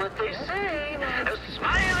know what they say, a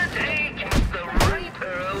smile a day keeps the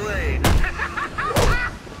reaper away.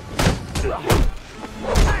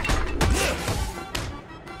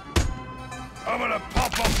 I'm gonna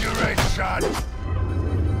pop up your head, son!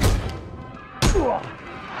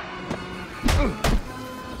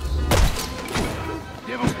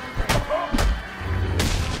 Give him...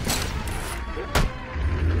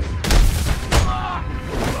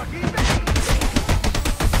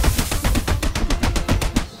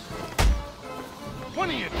 One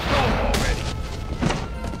of you drove already!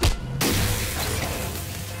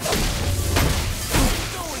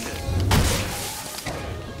 Doing this!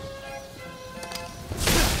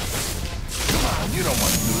 Come on, you don't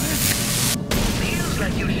want to do this! Feels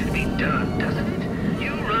like you should be done, doesn't it?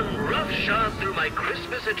 You run roughshod through my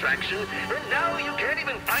Christmas attraction, and now you can't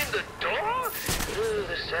even find the door?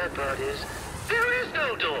 The sad part is, there is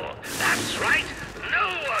no door. That's right, no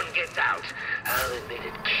one gets out. I'll admit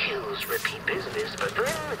it kills repeat business, but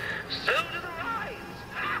then so do the rides.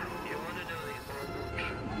 You want to know the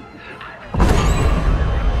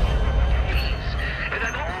and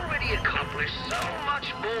I've already accomplished so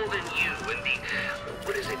much more than you in the,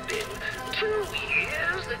 what has it been, 2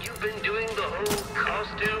 years that you've been doing the whole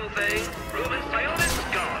costume thing? Roman Sionis is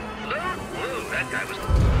gone. Whoa, that guy was...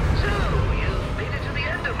 So, you've made it to the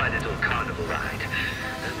end of my little carnival ride.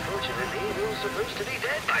 Unfortunately, you're supposed to be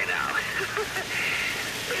dead by now.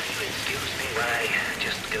 If you excuse me while I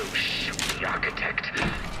just go shoot the architect.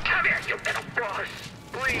 Come here, you little boss.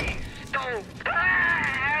 Please, don't...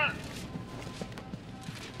 Ah!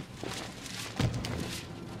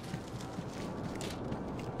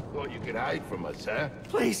 Thought you could hide from us, huh?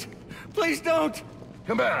 Please! Please don't!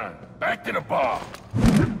 Come on, back to the bar.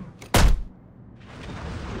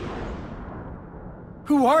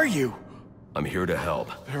 Who are you? I'm here to help.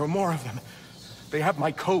 There are more of them. They have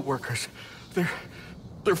my co-workers.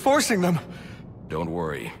 They're forcing them. Don't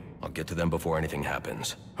worry. I'll get to them before anything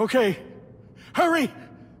happens. Okay. Hurry!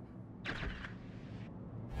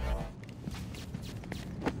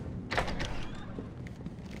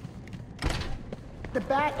 The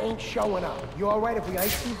bat ain't showing up. You alright if we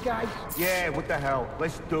ice these guys? Yeah, what the hell?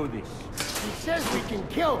 Let's do this. He says we can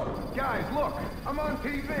kill him. Guys, look, I'm on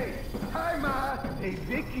TV. Hi, Ma. Hey,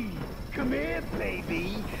 Vicky. Come here,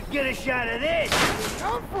 baby. Get a shot of this. Where did he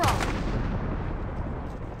come from?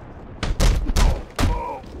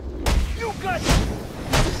 You got...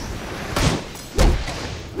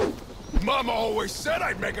 Mama always said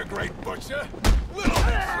I'd make a great butcher. Little...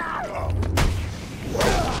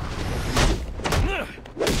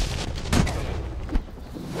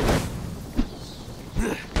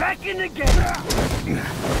 Back in the game!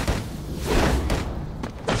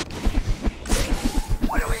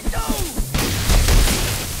 What do we do?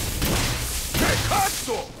 Hey,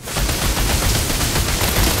 console!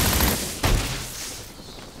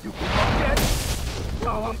 You can look at it.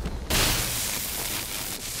 No,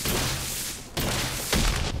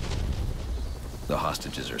 The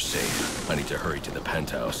hostages are safe. I need to hurry to the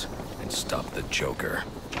penthouse and stop the Joker.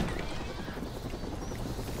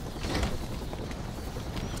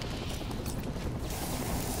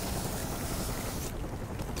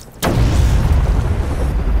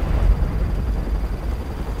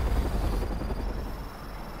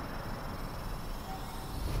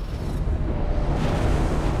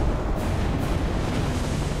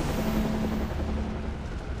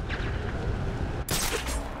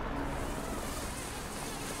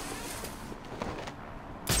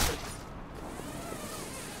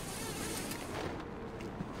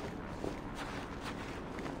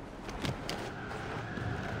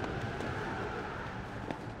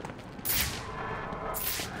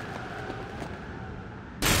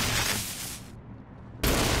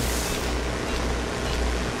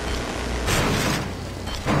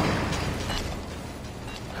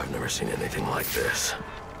 Seen anything like this.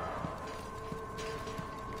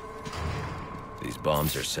 These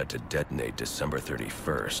bombs are set to detonate December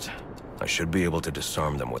 31st. I should be able to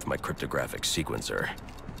disarm them with my cryptographic sequencer.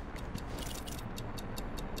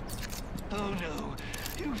 Oh no,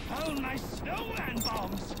 you found my snowman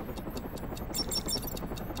bombs!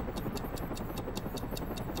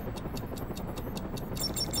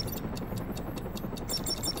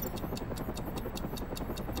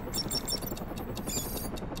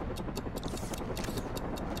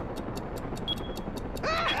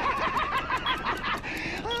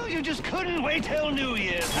 You just couldn't wait till New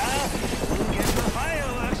Year's, huh? Guess the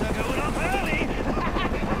fireworks are going off early.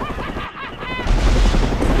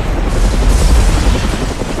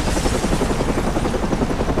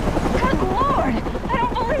 Good Lord! I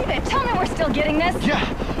don't believe it! Tell me we're still getting this! Yeah,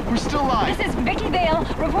 we're still live. This is Vicky Vale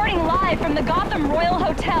reporting live from the Gotham Royal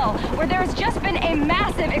Hotel, where there has just been a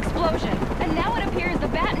massive explosion. And now it appears the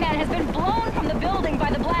Batman has been blown from the building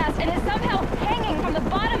by the blast and is somehow hanging from the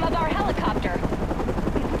bottom of our helicopter.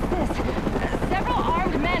 Several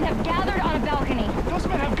armed men have gathered on a balcony. Those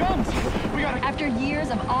men have guns. We gotta... After years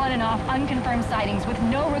of on and off unconfirmed sightings with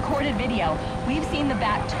no recorded video, we've seen the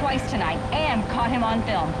Bat twice tonight and caught him on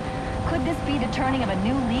film. Could this be the turning of a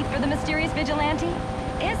new leaf for the mysterious vigilante?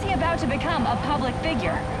 Is he about to become a public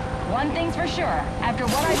figure? One thing's for sure, after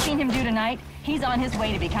what I've seen him do tonight, he's on his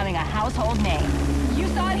way to becoming a household name. You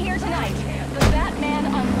saw it here tonight. The Batman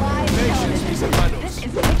on live television. This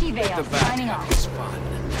is Vicky Vale signing off.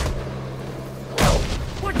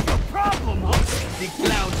 What's the problem, huh? The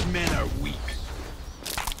clown's men are weak.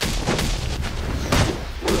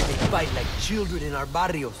 They fight like children in our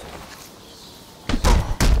barrios.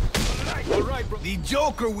 All right, bro. The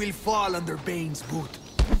Joker will fall under Bane's boot.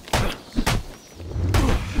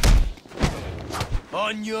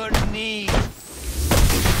 On your knees!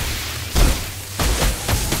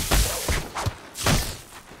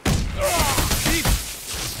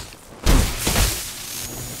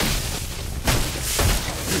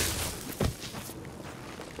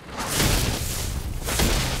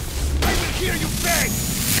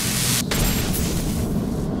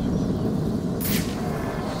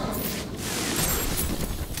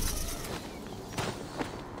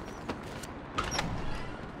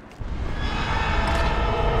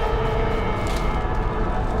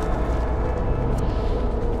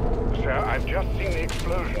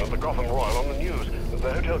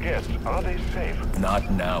 Are they safe?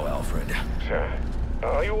 Not now, Alfred. Sir,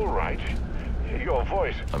 are you all right? Your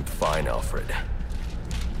voice... I'm fine, Alfred.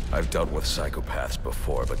 I've dealt with psychopaths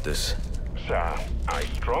before, but this... Sir, I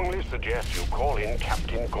strongly suggest you call in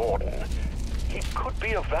Captain Gordon. He could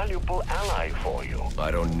be a valuable ally for you.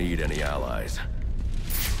 I don't need any allies.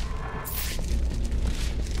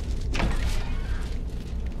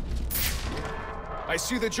 I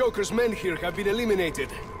see the Joker's men here have been eliminated.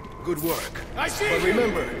 Good work. I see. But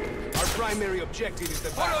remember, our primary objective is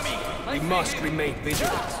the battle. We must remain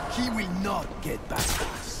vigilant. He will not get past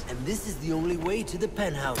us. And this is the only way to the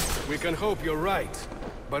penthouse. We can hope you're right,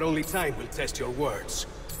 but only time will test your words.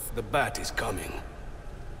 The bat is coming.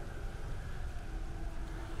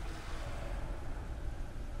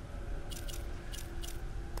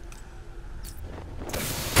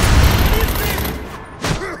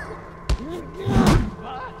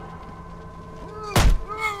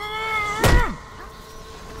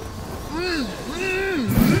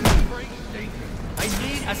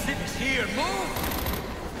 Here, move!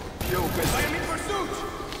 Joker. I am in pursuit!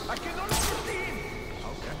 I can no longer see him!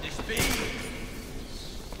 How can this be?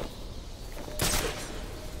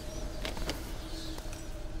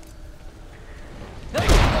 The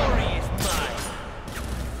glory is mine!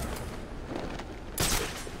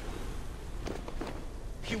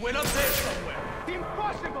 He went up there somewhere!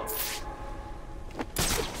 Impossible!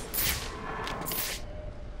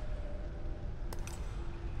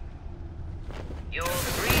 You're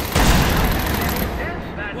free.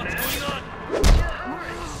 What's going on?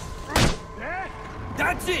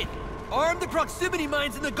 That's it! Arm the proximity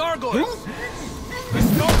mines and the gargoyles!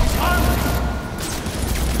 There's no time!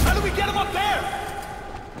 How do we get him up there?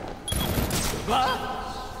 Huh?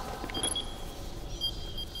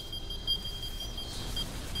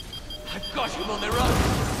 I've got him on the run!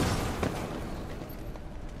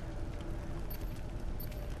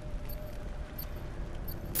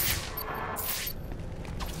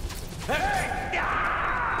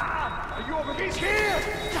 He's here!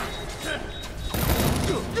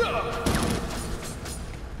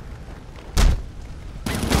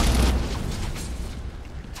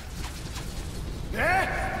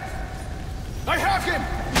 I have him!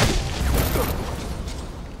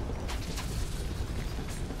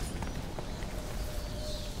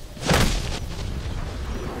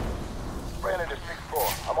 Brandon to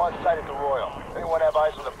 6-4. I'm on site at the Royal. Anyone have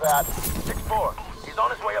eyes on the bat? 6-4. He's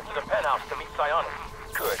on his way up to the penthouse to meet Sionis.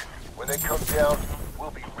 Good. When they come down,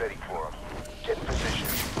 we'll be ready for him.